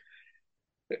work.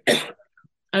 I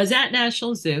was at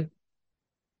National Zoo.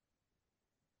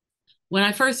 When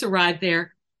I first arrived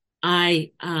there,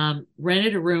 I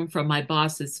rented a room from my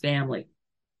boss's family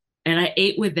and I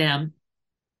ate with them.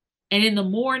 And in the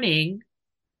morning,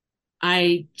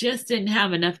 I just didn't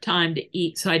have enough time to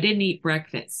eat. So I didn't eat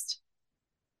breakfast.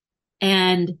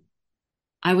 And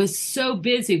I was so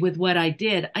busy with what I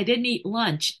did, I didn't eat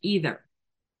lunch either.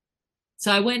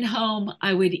 So I went home,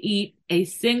 I would eat a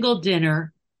single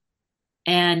dinner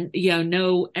and,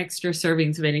 no extra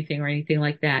servings of anything or anything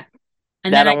like that.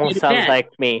 And That then I go almost to sounds bed.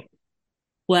 like me.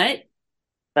 What?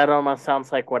 That almost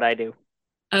sounds like what I do.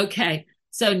 Okay.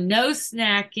 So no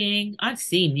snacking. I've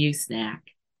seen you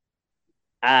snack.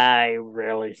 I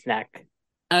rarely snack.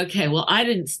 Okay. Well, I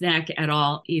didn't snack at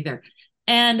all either.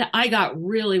 And I got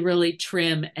really, really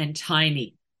trim and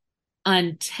tiny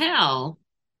until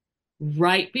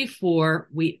right before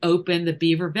we opened the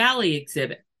Beaver Valley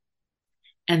exhibit.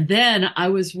 And then I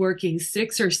was working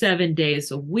 6 or 7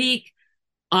 days a week,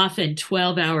 often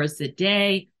 12 hours a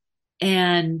day.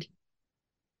 And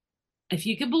if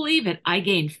you can believe it, I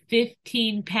gained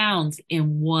 15 pounds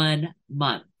in 1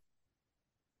 month.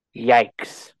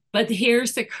 Yikes. But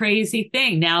here's the crazy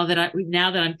thing. Now that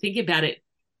I'm thinking about it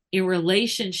in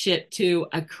relationship to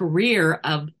a career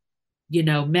of,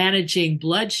 managing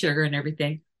blood sugar and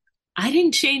everything, I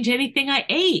didn't change anything I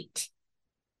ate.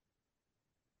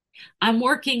 I'm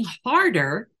working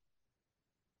harder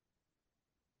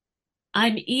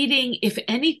I'm eating, if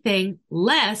anything,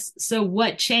 less. So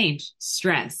what changed?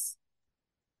 Stress.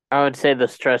 I would say the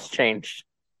stress changed.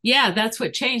 Yeah, that's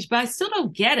what changed, but I still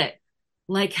don't get it.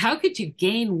 Like, how could you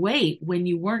gain weight when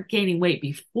you weren't gaining weight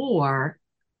before?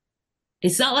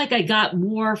 It's not like I got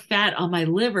more fat on my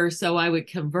liver, so I would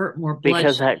convert more blood.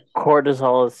 Because that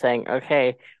cortisol is saying,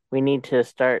 okay, we need to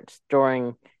start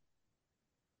storing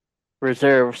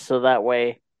reserves so that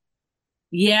way.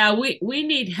 Yeah, we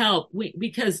need help.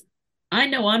 Because I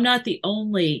know I'm not the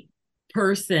only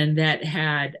person that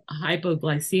had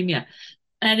hypoglycemia,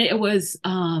 and it was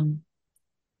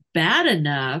bad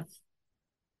enough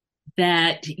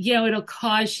that it'll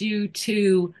cause you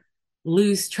to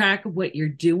lose track of what you're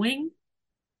doing.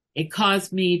 It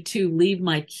caused me to leave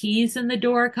my keys in the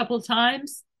door a couple of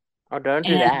times. Oh, don't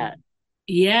do And that.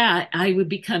 yeah, I would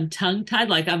become tongue tied.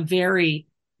 Like I'm very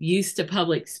used to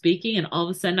public speaking, and all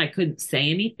of a sudden I couldn't say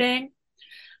anything.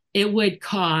 It would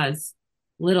cause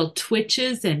little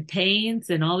twitches and pains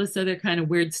and all this other kind of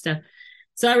weird stuff.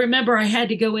 So I remember I had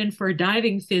to go in for a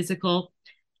diving physical,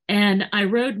 and I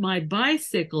rode my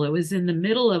bicycle. It was in the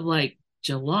middle of like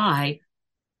July,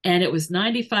 and it was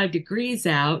 95 degrees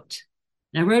out.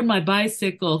 And I rode my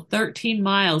bicycle 13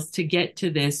 miles to get to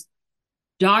this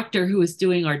doctor who was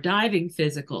doing our diving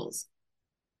physicals.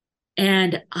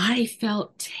 And I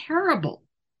felt terrible.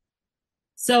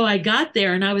 So I got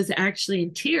there and I was actually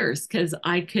in tears because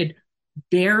I could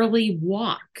barely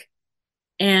walk.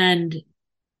 And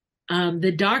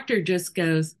the doctor just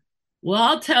goes, well,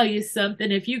 I'll tell you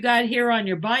something. If you got here on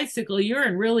your bicycle, you're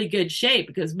in really good shape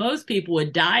because most people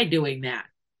would die doing that.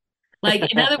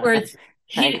 Like, in other words,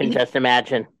 I can just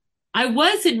imagine. I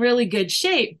was in really good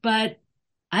shape, but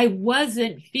I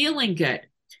wasn't feeling good.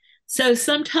 So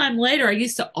sometime later, I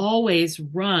used to always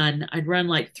run. I'd run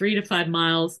like 3 to 5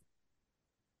 miles,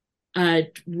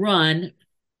 run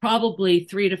probably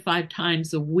 3 to 5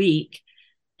 times a week.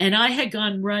 And I had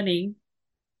gone running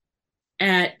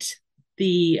at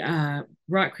the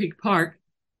Rock Creek Park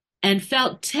and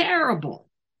felt terrible.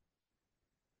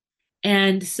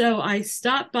 And so I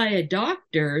stopped by a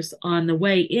doctor's on the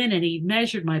way in, and he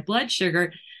measured my blood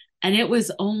sugar, and it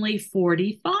was only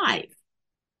 45.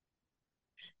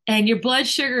 And your blood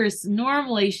sugar is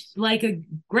normally like a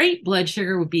great blood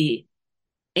sugar would be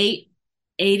 80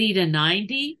 to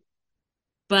 90,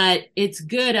 but it's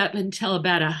good up until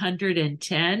about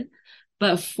 110.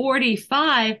 But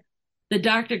 45, the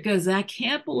doctor goes, I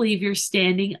can't believe you're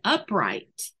standing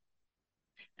upright.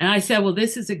 And I said, well,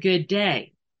 this is a good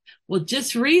day. Well,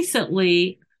 just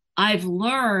recently, I've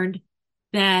learned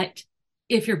that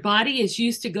if your body is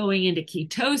used to going into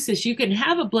ketosis, you can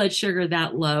have a blood sugar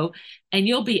that low and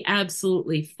you'll be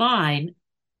absolutely fine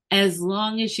as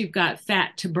long as you've got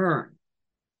fat to burn.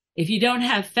 If you don't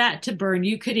have fat to burn,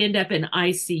 you could end up in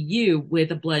ICU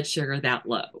with a blood sugar that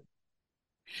low.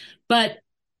 But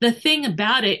the thing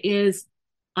about it is,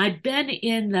 I've been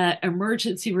in the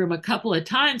emergency room a couple of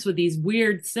times with these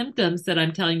weird symptoms that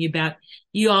I'm telling you about.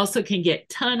 You also can get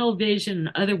tunnel vision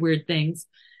and other weird things.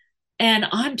 And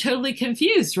I'm totally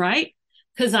confused, right?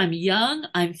 Because I'm young,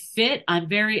 I'm fit, I'm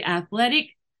very athletic,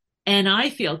 and I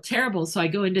feel terrible. So I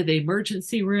go into the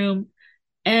emergency room,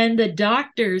 and the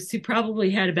doctors, who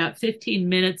probably had about 15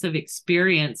 minutes of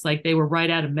experience, like they were right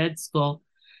out of med school,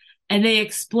 and they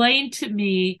explained to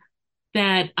me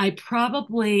that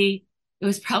it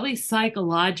was probably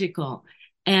psychological.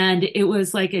 And it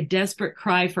was like a desperate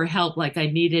cry for help, like I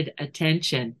needed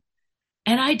attention.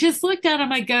 And I just looked at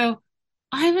him, I go,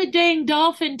 I'm a dang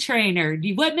dolphin trainer.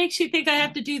 What makes you think I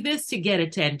have to do this to get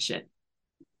attention?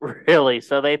 Really?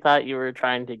 So they thought you were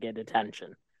trying to get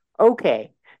attention.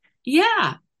 Okay.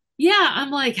 Yeah. Yeah. I'm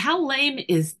like, how lame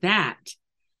is that?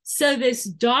 So this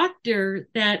doctor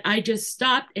that I just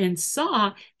stopped and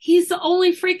saw, he's the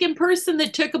only freaking person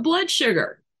that took a blood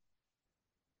sugar.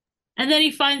 And then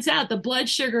he finds out the blood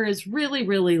sugar is really,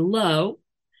 really low.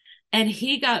 And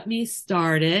he got me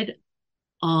started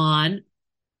on,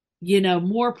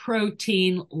 more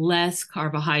protein, less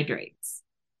carbohydrates.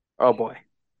 Oh boy.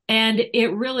 And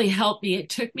it really helped me. It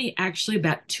took me actually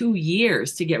about 2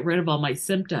 years to get rid of all my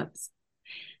symptoms.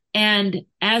 And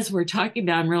as we're talking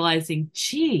about, I'm realizing,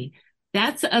 gee,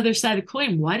 that's the other side of the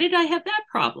coin. Why did I have that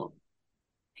problem?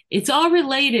 It's all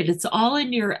related. It's all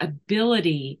in your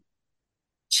ability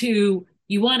you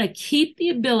want to keep the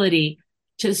ability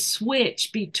to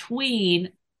switch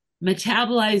between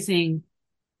metabolizing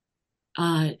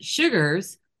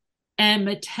sugars and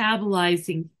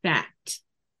metabolizing fat.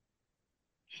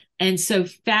 And so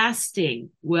fasting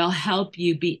will help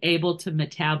you be able to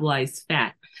metabolize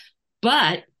fat.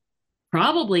 But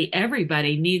probably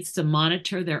everybody needs to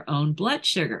monitor their own blood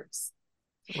sugars.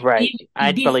 Right.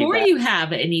 I'd believe Before that. you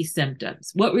have any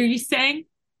symptoms, what were you saying?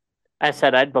 I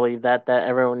said I'd believe that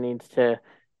everyone needs to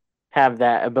have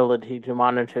that ability to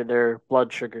monitor their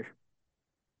blood sugar.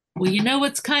 Well, you know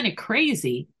what's kind of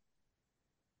crazy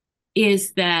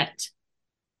is that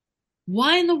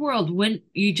why in the world wouldn't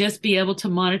you just be able to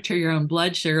monitor your own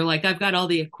blood sugar? Like I've got all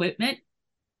the equipment.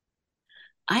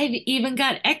 I've even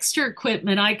got extra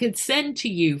equipment I could send to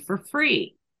you for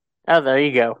free, Oh, there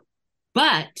you go.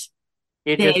 but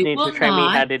You just they need to will train me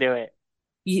how not to do it.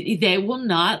 they will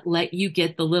not let you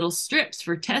get the little strips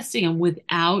for testing them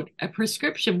without a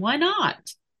prescription. Why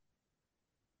not?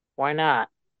 Why not?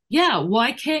 Yeah,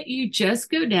 why can't you just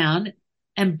go down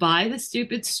and buy the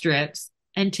stupid strips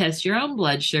and test your own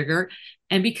blood sugar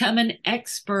and become an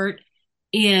expert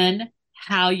in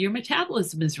how your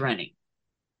metabolism is running?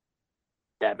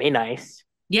 That'd be nice.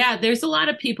 Yeah, there's a lot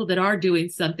of people that are doing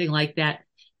something like that.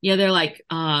 Yeah, they're like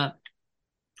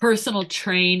personal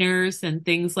trainers and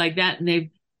things like that. And they've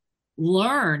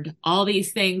learned all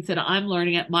these things that I'm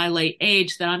learning at my late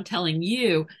age that I'm telling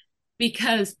you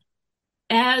because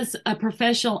as a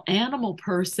professional animal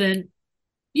person,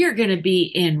 you're going to be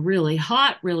in really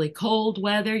hot, really cold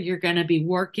weather. You're going to be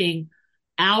working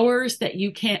hours that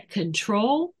you can't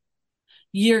control.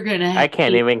 You're going I to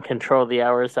can't even control the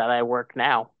hours that I work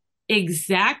now.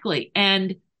 exactly.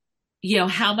 And, you know,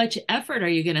 how much effort are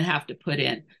you going to have to put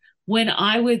in? When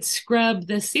I would scrub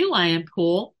the sea lion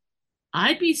pool,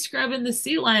 I'd be scrubbing the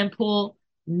sea lion pool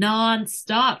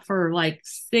nonstop for like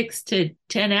 6 to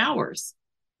 10 hours.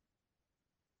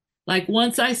 Like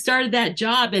once I started that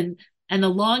job and the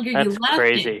longer you That's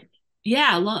left it, crazy.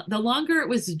 yeah, the longer it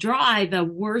was dry, the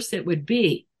worse it would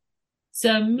be.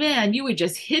 So man, you would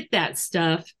just hit that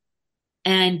stuff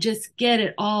and just get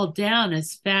it all down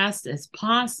as fast as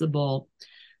possible.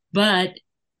 But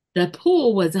the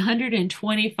pool was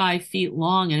 125 feet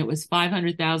long and it was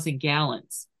 500,000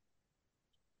 gallons.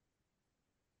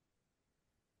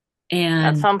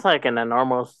 That And sounds like an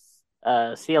enormous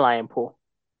sea lion pool.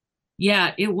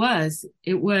 yeah, it was.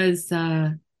 It was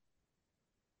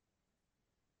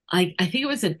I think it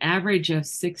was an average of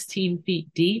 16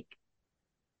 feet deep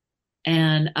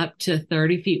and up to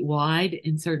 30 feet wide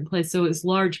in certain places. So it was a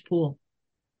large pool.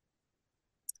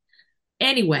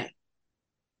 Anyway,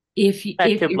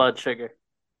 Back if to you blood sugar.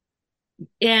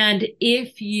 and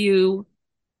if you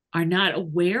are not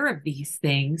aware of these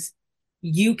things,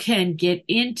 you can get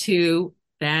into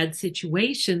bad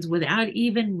situations without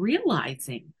even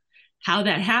realizing how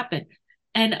that happened.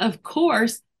 And of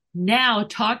course, now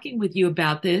talking with you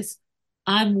about this,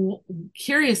 I'm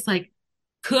curious like,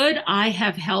 could I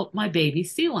have helped my baby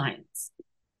sea lions?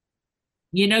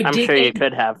 You know, I'm did sure you they,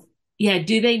 could have. yeah,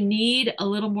 do they need a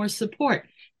little more support?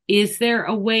 Is there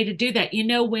a way to do that? You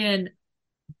know, when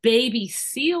baby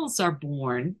seals are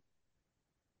born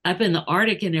up in the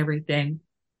Arctic and everything,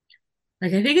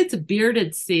 like I think it's a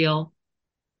bearded seal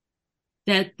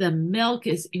that the milk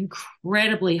is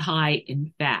incredibly high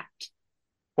in fat.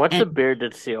 What's a And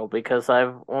bearded seal? Because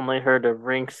I've only heard of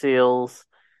ring seals,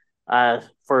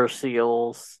 fur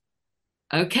seals,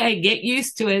 okay, get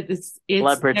used to it. It's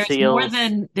leopard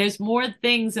seals. there's more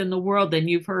things in the world than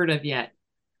you've heard of yet.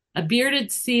 A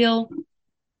bearded seal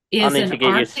I'll is need an to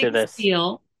get used to Arctic this.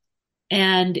 seal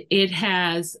and it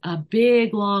has a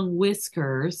big long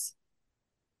whiskers.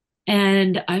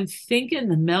 And I'm thinking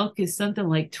the milk is something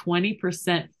like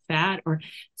 20% fat or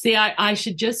see, I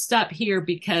should just stop here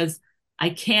because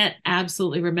I can't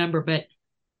absolutely remember, but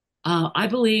I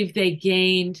believe they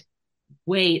gained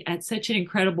weight at such an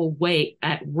incredible weight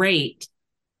at rate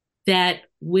that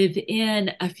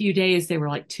within a few days they were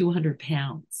like 200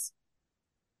 pounds.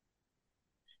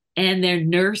 And their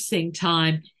nursing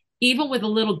time, even with a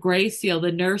little gray seal,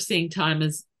 the nursing time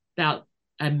is about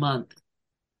a month.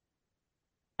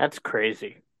 That's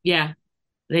crazy. Yeah,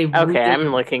 they Okay, I'm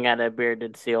really looking at a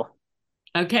bearded seal.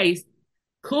 okay.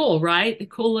 Cool, right? The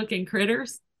cool looking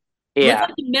critters. Look Yeah,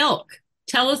 at the milk.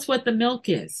 Tell us what the milk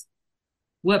is.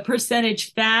 What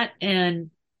percentage fat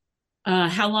and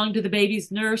how long do the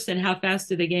babies nurse and how fast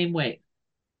do they gain weight?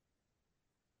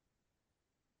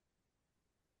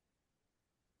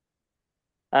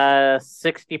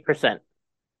 60%.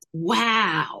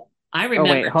 Wow. I Oh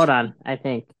wait, remember. hold on. I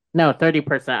think no,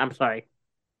 30%. I'm sorry.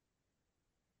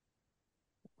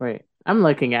 Wait, I'm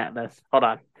looking at this. Hold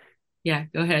on. Yeah,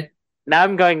 go ahead. Now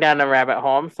I'm going down a rabbit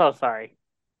hole. I'm so sorry.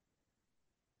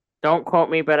 Don't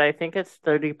quote me, but I think it's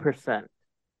 30%.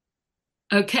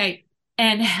 Okay.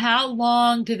 And how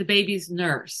long do the babies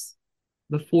nurse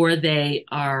before they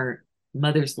are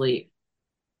mother's leave?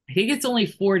 I think it's only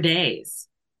 4 days.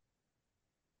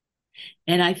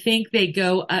 And I think they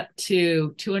go up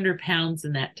to 200 pounds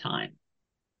in that time.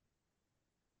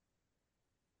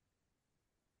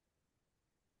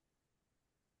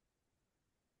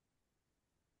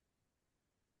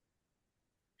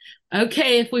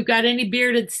 Okay, if we've got any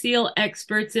bearded seal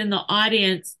experts in the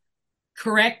audience,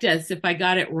 correct us if I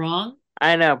got it wrong.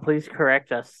 I know, please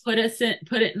correct us. Put it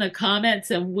in the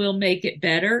comments and we'll make it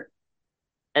better.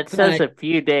 It says But a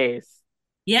few days.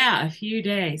 yeah, a few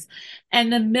days.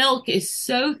 And the milk is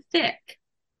so thick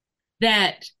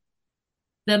that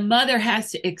the mother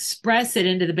has to express it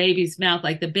into the baby's mouth.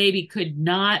 Like the baby could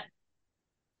not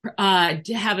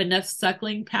have enough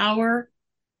suckling power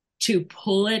to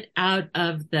pull it out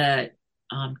of the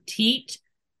teat.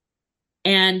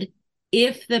 And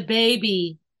if the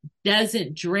baby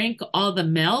doesn't drink all the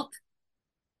milk,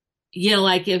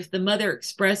 like if the mother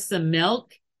expressed some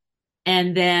milk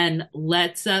and then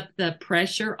lets up the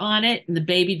pressure on it and the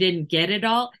baby didn't get it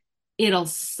all, it'll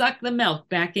suck the milk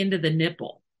back into the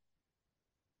nipple.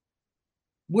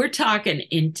 We're talking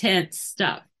intense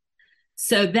stuff.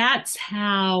 So that's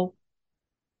how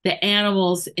the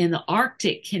animals in the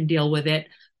Arctic can deal with it.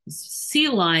 Sea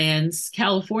lions,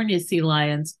 California sea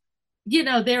lions,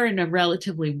 they're in a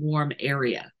relatively warm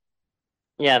area.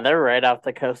 Yeah, they're right off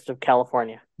the coast of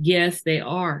California. Yes, they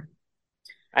are.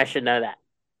 I should know that.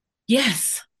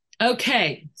 Yes.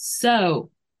 Okay. So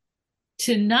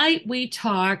tonight we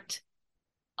talked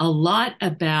a lot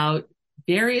about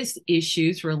various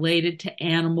issues related to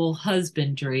animal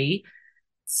husbandry,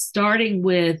 starting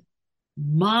with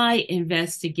my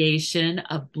investigation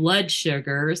of blood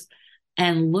sugars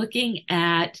and looking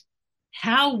at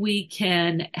how we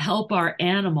can help our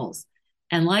animals.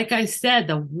 And like I said,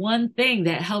 the one thing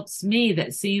that helps me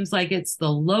that seems like it's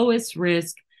the lowest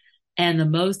risk and the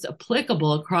most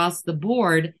applicable across the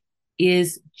board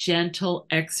is gentle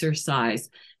exercise.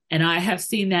 And I have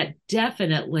seen that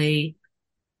definitely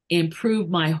improve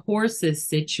my horse's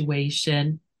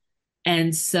situation.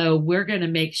 And so we're going to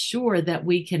make sure that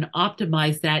we can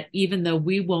optimize that, even though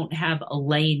we won't have a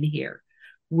lane here.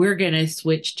 We're going to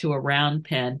switch to a round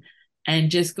pen and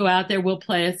just go out there. We'll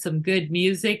play some good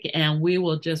music and we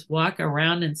will just walk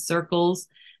around in circles,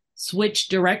 switch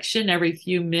direction every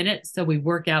few minutes so we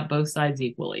work out both sides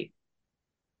equally.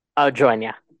 I'll join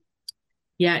you.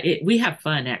 Yeah, we have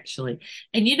fun actually.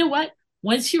 And you know what?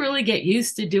 Once you really get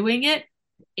used to doing it,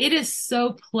 it is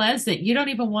so pleasant. You don't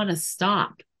even want to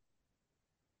stop.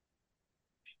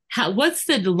 What's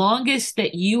the longest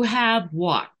that you have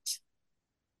walked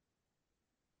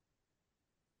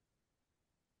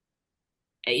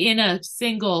in a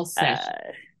single session?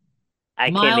 Uh,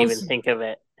 I can't even Miles? think of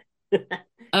it.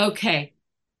 Okay.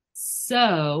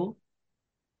 So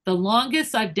the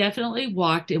longest I've definitely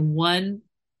walked in one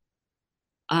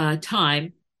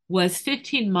time was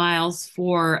 15 miles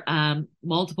for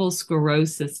multiple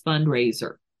sclerosis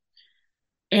fundraiser.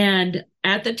 And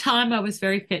at the time, I was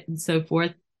very fit and so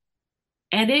forth.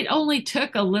 And it only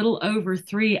took a little over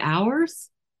 3 hours.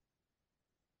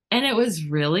 And it was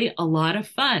really a lot of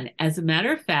fun. As a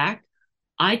matter of fact,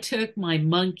 I took my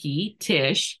monkey,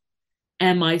 Tish,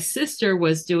 and my sister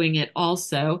was doing it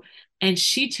also. And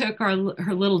she took her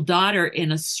little daughter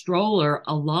in a stroller,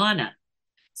 Alana.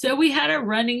 So we had our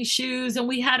running shoes and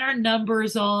we had our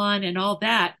numbers on and all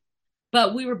that.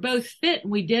 But we were both fit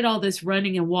and we did all this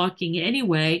running and walking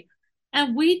anyway.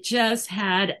 And we just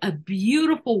had a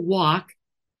beautiful walk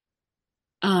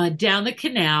down the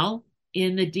canal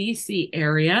in the DC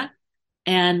area.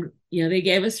 And, they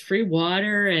gave us free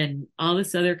water and all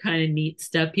this other kind of neat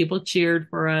stuff. People cheered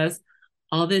for us,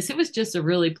 all this. It was just a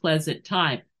really pleasant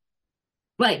time.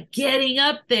 But getting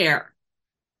up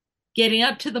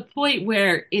to the point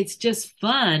where it's just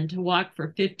fun to walk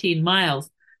for 15 miles,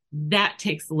 that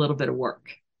takes a little bit of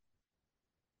work.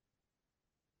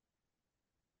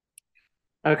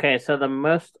 Okay, so the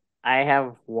most I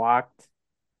have walked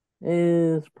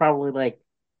is probably like,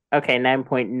 okay,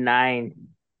 9.9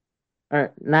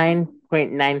 or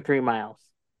 9.93 miles.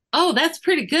 Oh, that's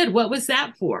pretty good. What was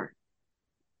that for?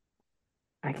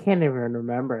 I can't even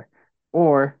remember.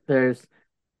 Or there's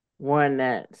one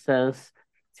that says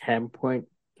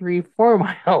 10.34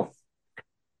 miles.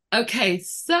 Okay,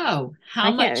 so how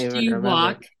I can't much do even you remember.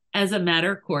 walk as a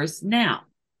matter of course now?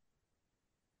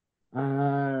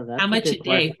 How That's a much a good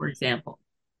day, question. for example?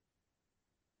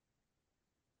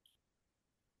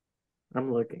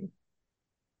 I'm looking.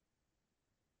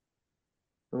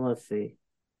 So let's see.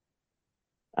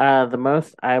 The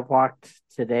most I've walked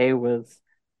today was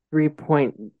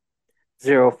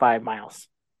 3.05 miles.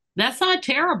 That's not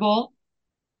terrible.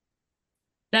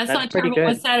 That's That's not pretty terrible.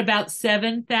 What's good. that, about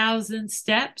 7,000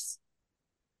 steps?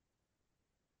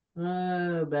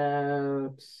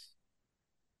 About.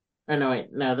 Oh, no,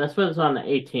 wait. No, this was on the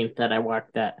 18th that I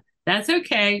walked that. That's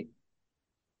okay.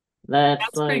 That's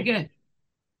That's pretty like, good.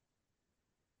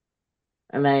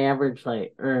 and I average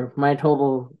like, or my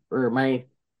total, or my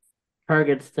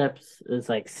target steps is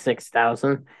like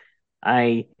 6,000.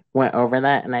 I went over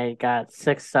that and I got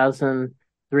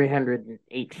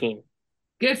 6,318.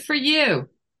 Good for you.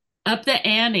 Up the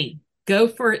ante. Go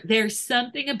for it. There's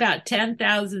something about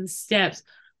 10,000 steps,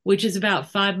 which is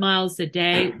about 5 miles a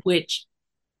day, which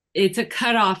it's a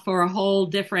cutoff for a whole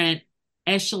different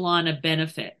echelon of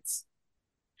benefits.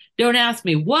 Don't ask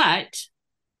me what.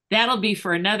 That'll be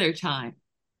for another time.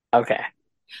 Okay.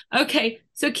 Okay,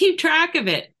 so keep track of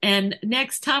it. And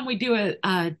next time we do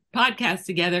a podcast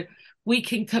together, we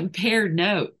can compare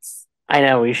notes. I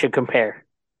know, we should compare.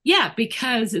 Yeah,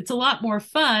 because it's a lot more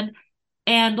fun.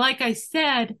 And like I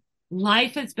said,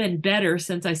 life has been better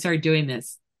since I started doing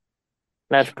this.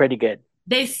 That's pretty good.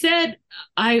 They said,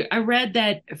 I read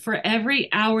that for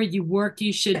every hour you work,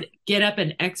 you should get up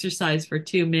and exercise for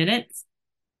 2 minutes.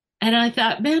 And I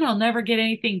thought, man, I'll never get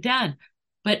anything done.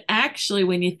 But actually,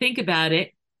 when you think about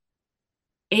it,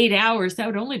 8 hours, that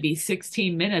would only be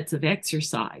 16 minutes of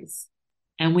exercise.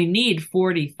 And we need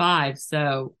 45.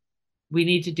 So we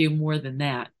need to do more than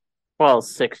that. Well,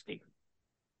 60.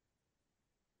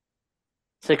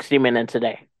 60 minutes a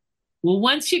day. Well,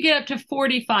 once you get up to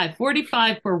 45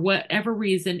 for whatever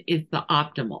reason is the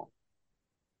optimal.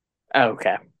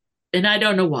 Okay. And I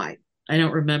don't know why. I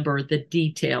don't remember the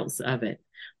details of it.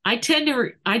 I tend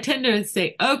to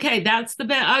say, okay, that's the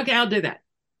best. Okay, I'll do that.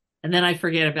 And then I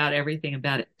forget about everything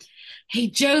about it. Hey,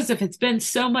 Joseph, it's been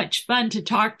so much fun to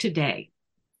talk today.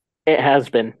 It has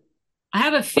been. I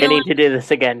have a We feeling. need to do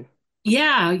this again.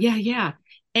 Yeah.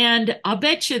 And I'll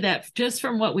bet you that just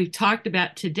from what we've talked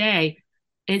about today,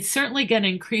 it's certainly going to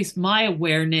increase my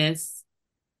awareness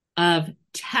of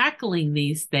tackling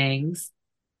these things.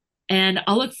 And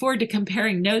I'll look forward to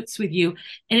comparing notes with you.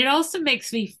 And it also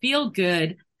makes me feel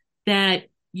good that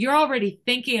you're already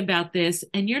thinking about this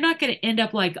and you're not going to end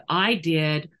up like I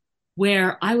did,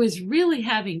 where I was really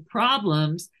having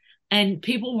problems and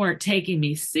people weren't taking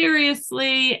me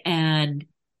seriously. And,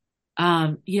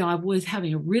 I was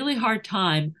having a really hard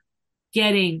time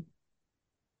getting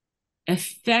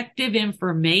effective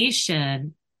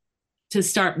information to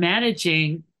start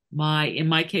managing in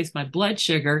my case, my blood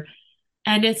sugar.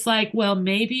 And it's like, well,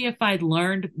 maybe if I'd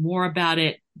learned more about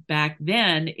it back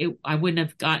then, I wouldn't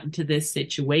have gotten to this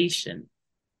situation.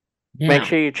 Now, Make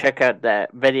sure you check out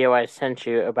that video I sent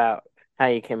you about how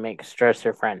you can make stress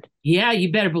your friend. Yeah,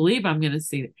 you better believe I'm going to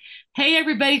see it. Hey,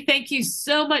 everybody, thank you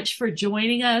so much for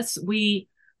joining us. We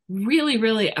really,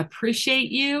 really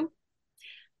appreciate you.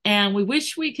 And we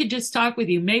wish we could just talk with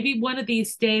you. Maybe one of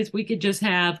these days we could just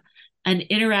have an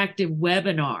interactive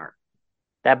webinar.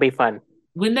 That'd be fun.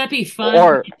 Wouldn't that be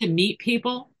fun to meet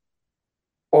people?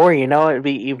 Or, it'd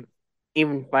be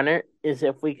even funner is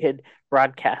if we could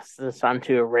broadcast this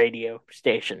onto a radio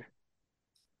station.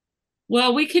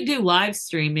 Well, we could do live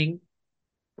streaming.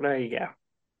 There you go.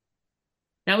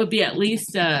 That would be at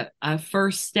least a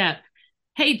first step.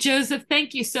 Hey, Joseph,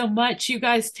 thank you so much. You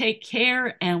guys take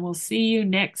care, and we'll see you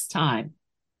next time.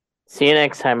 See you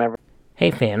next time, everyone.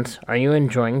 Hey, fans, are you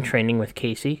enjoying Training with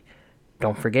Kayce?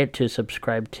 Don't forget to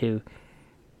subscribe to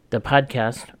the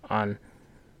podcast on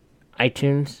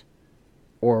iTunes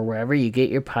or wherever you get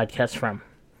your podcasts from.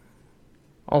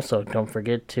 Also, don't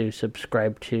forget to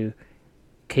subscribe to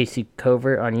Kayce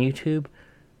Covert on YouTube.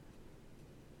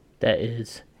 That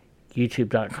is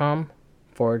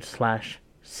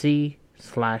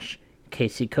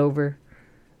youtube.com/C/Kayce Covert.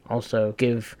 Also,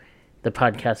 give the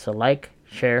podcast a like,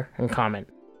 share, and comment.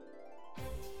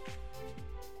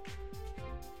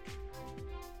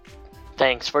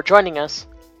 Thanks for joining us.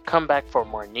 Come back for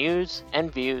more news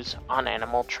and views on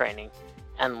animal training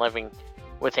and living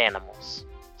with animals.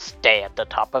 Stay at the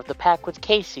top of the pack with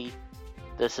Kayce.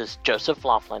 This is Joseph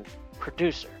Laughlin,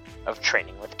 producer of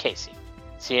Training with Kayce.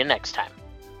 See you next time.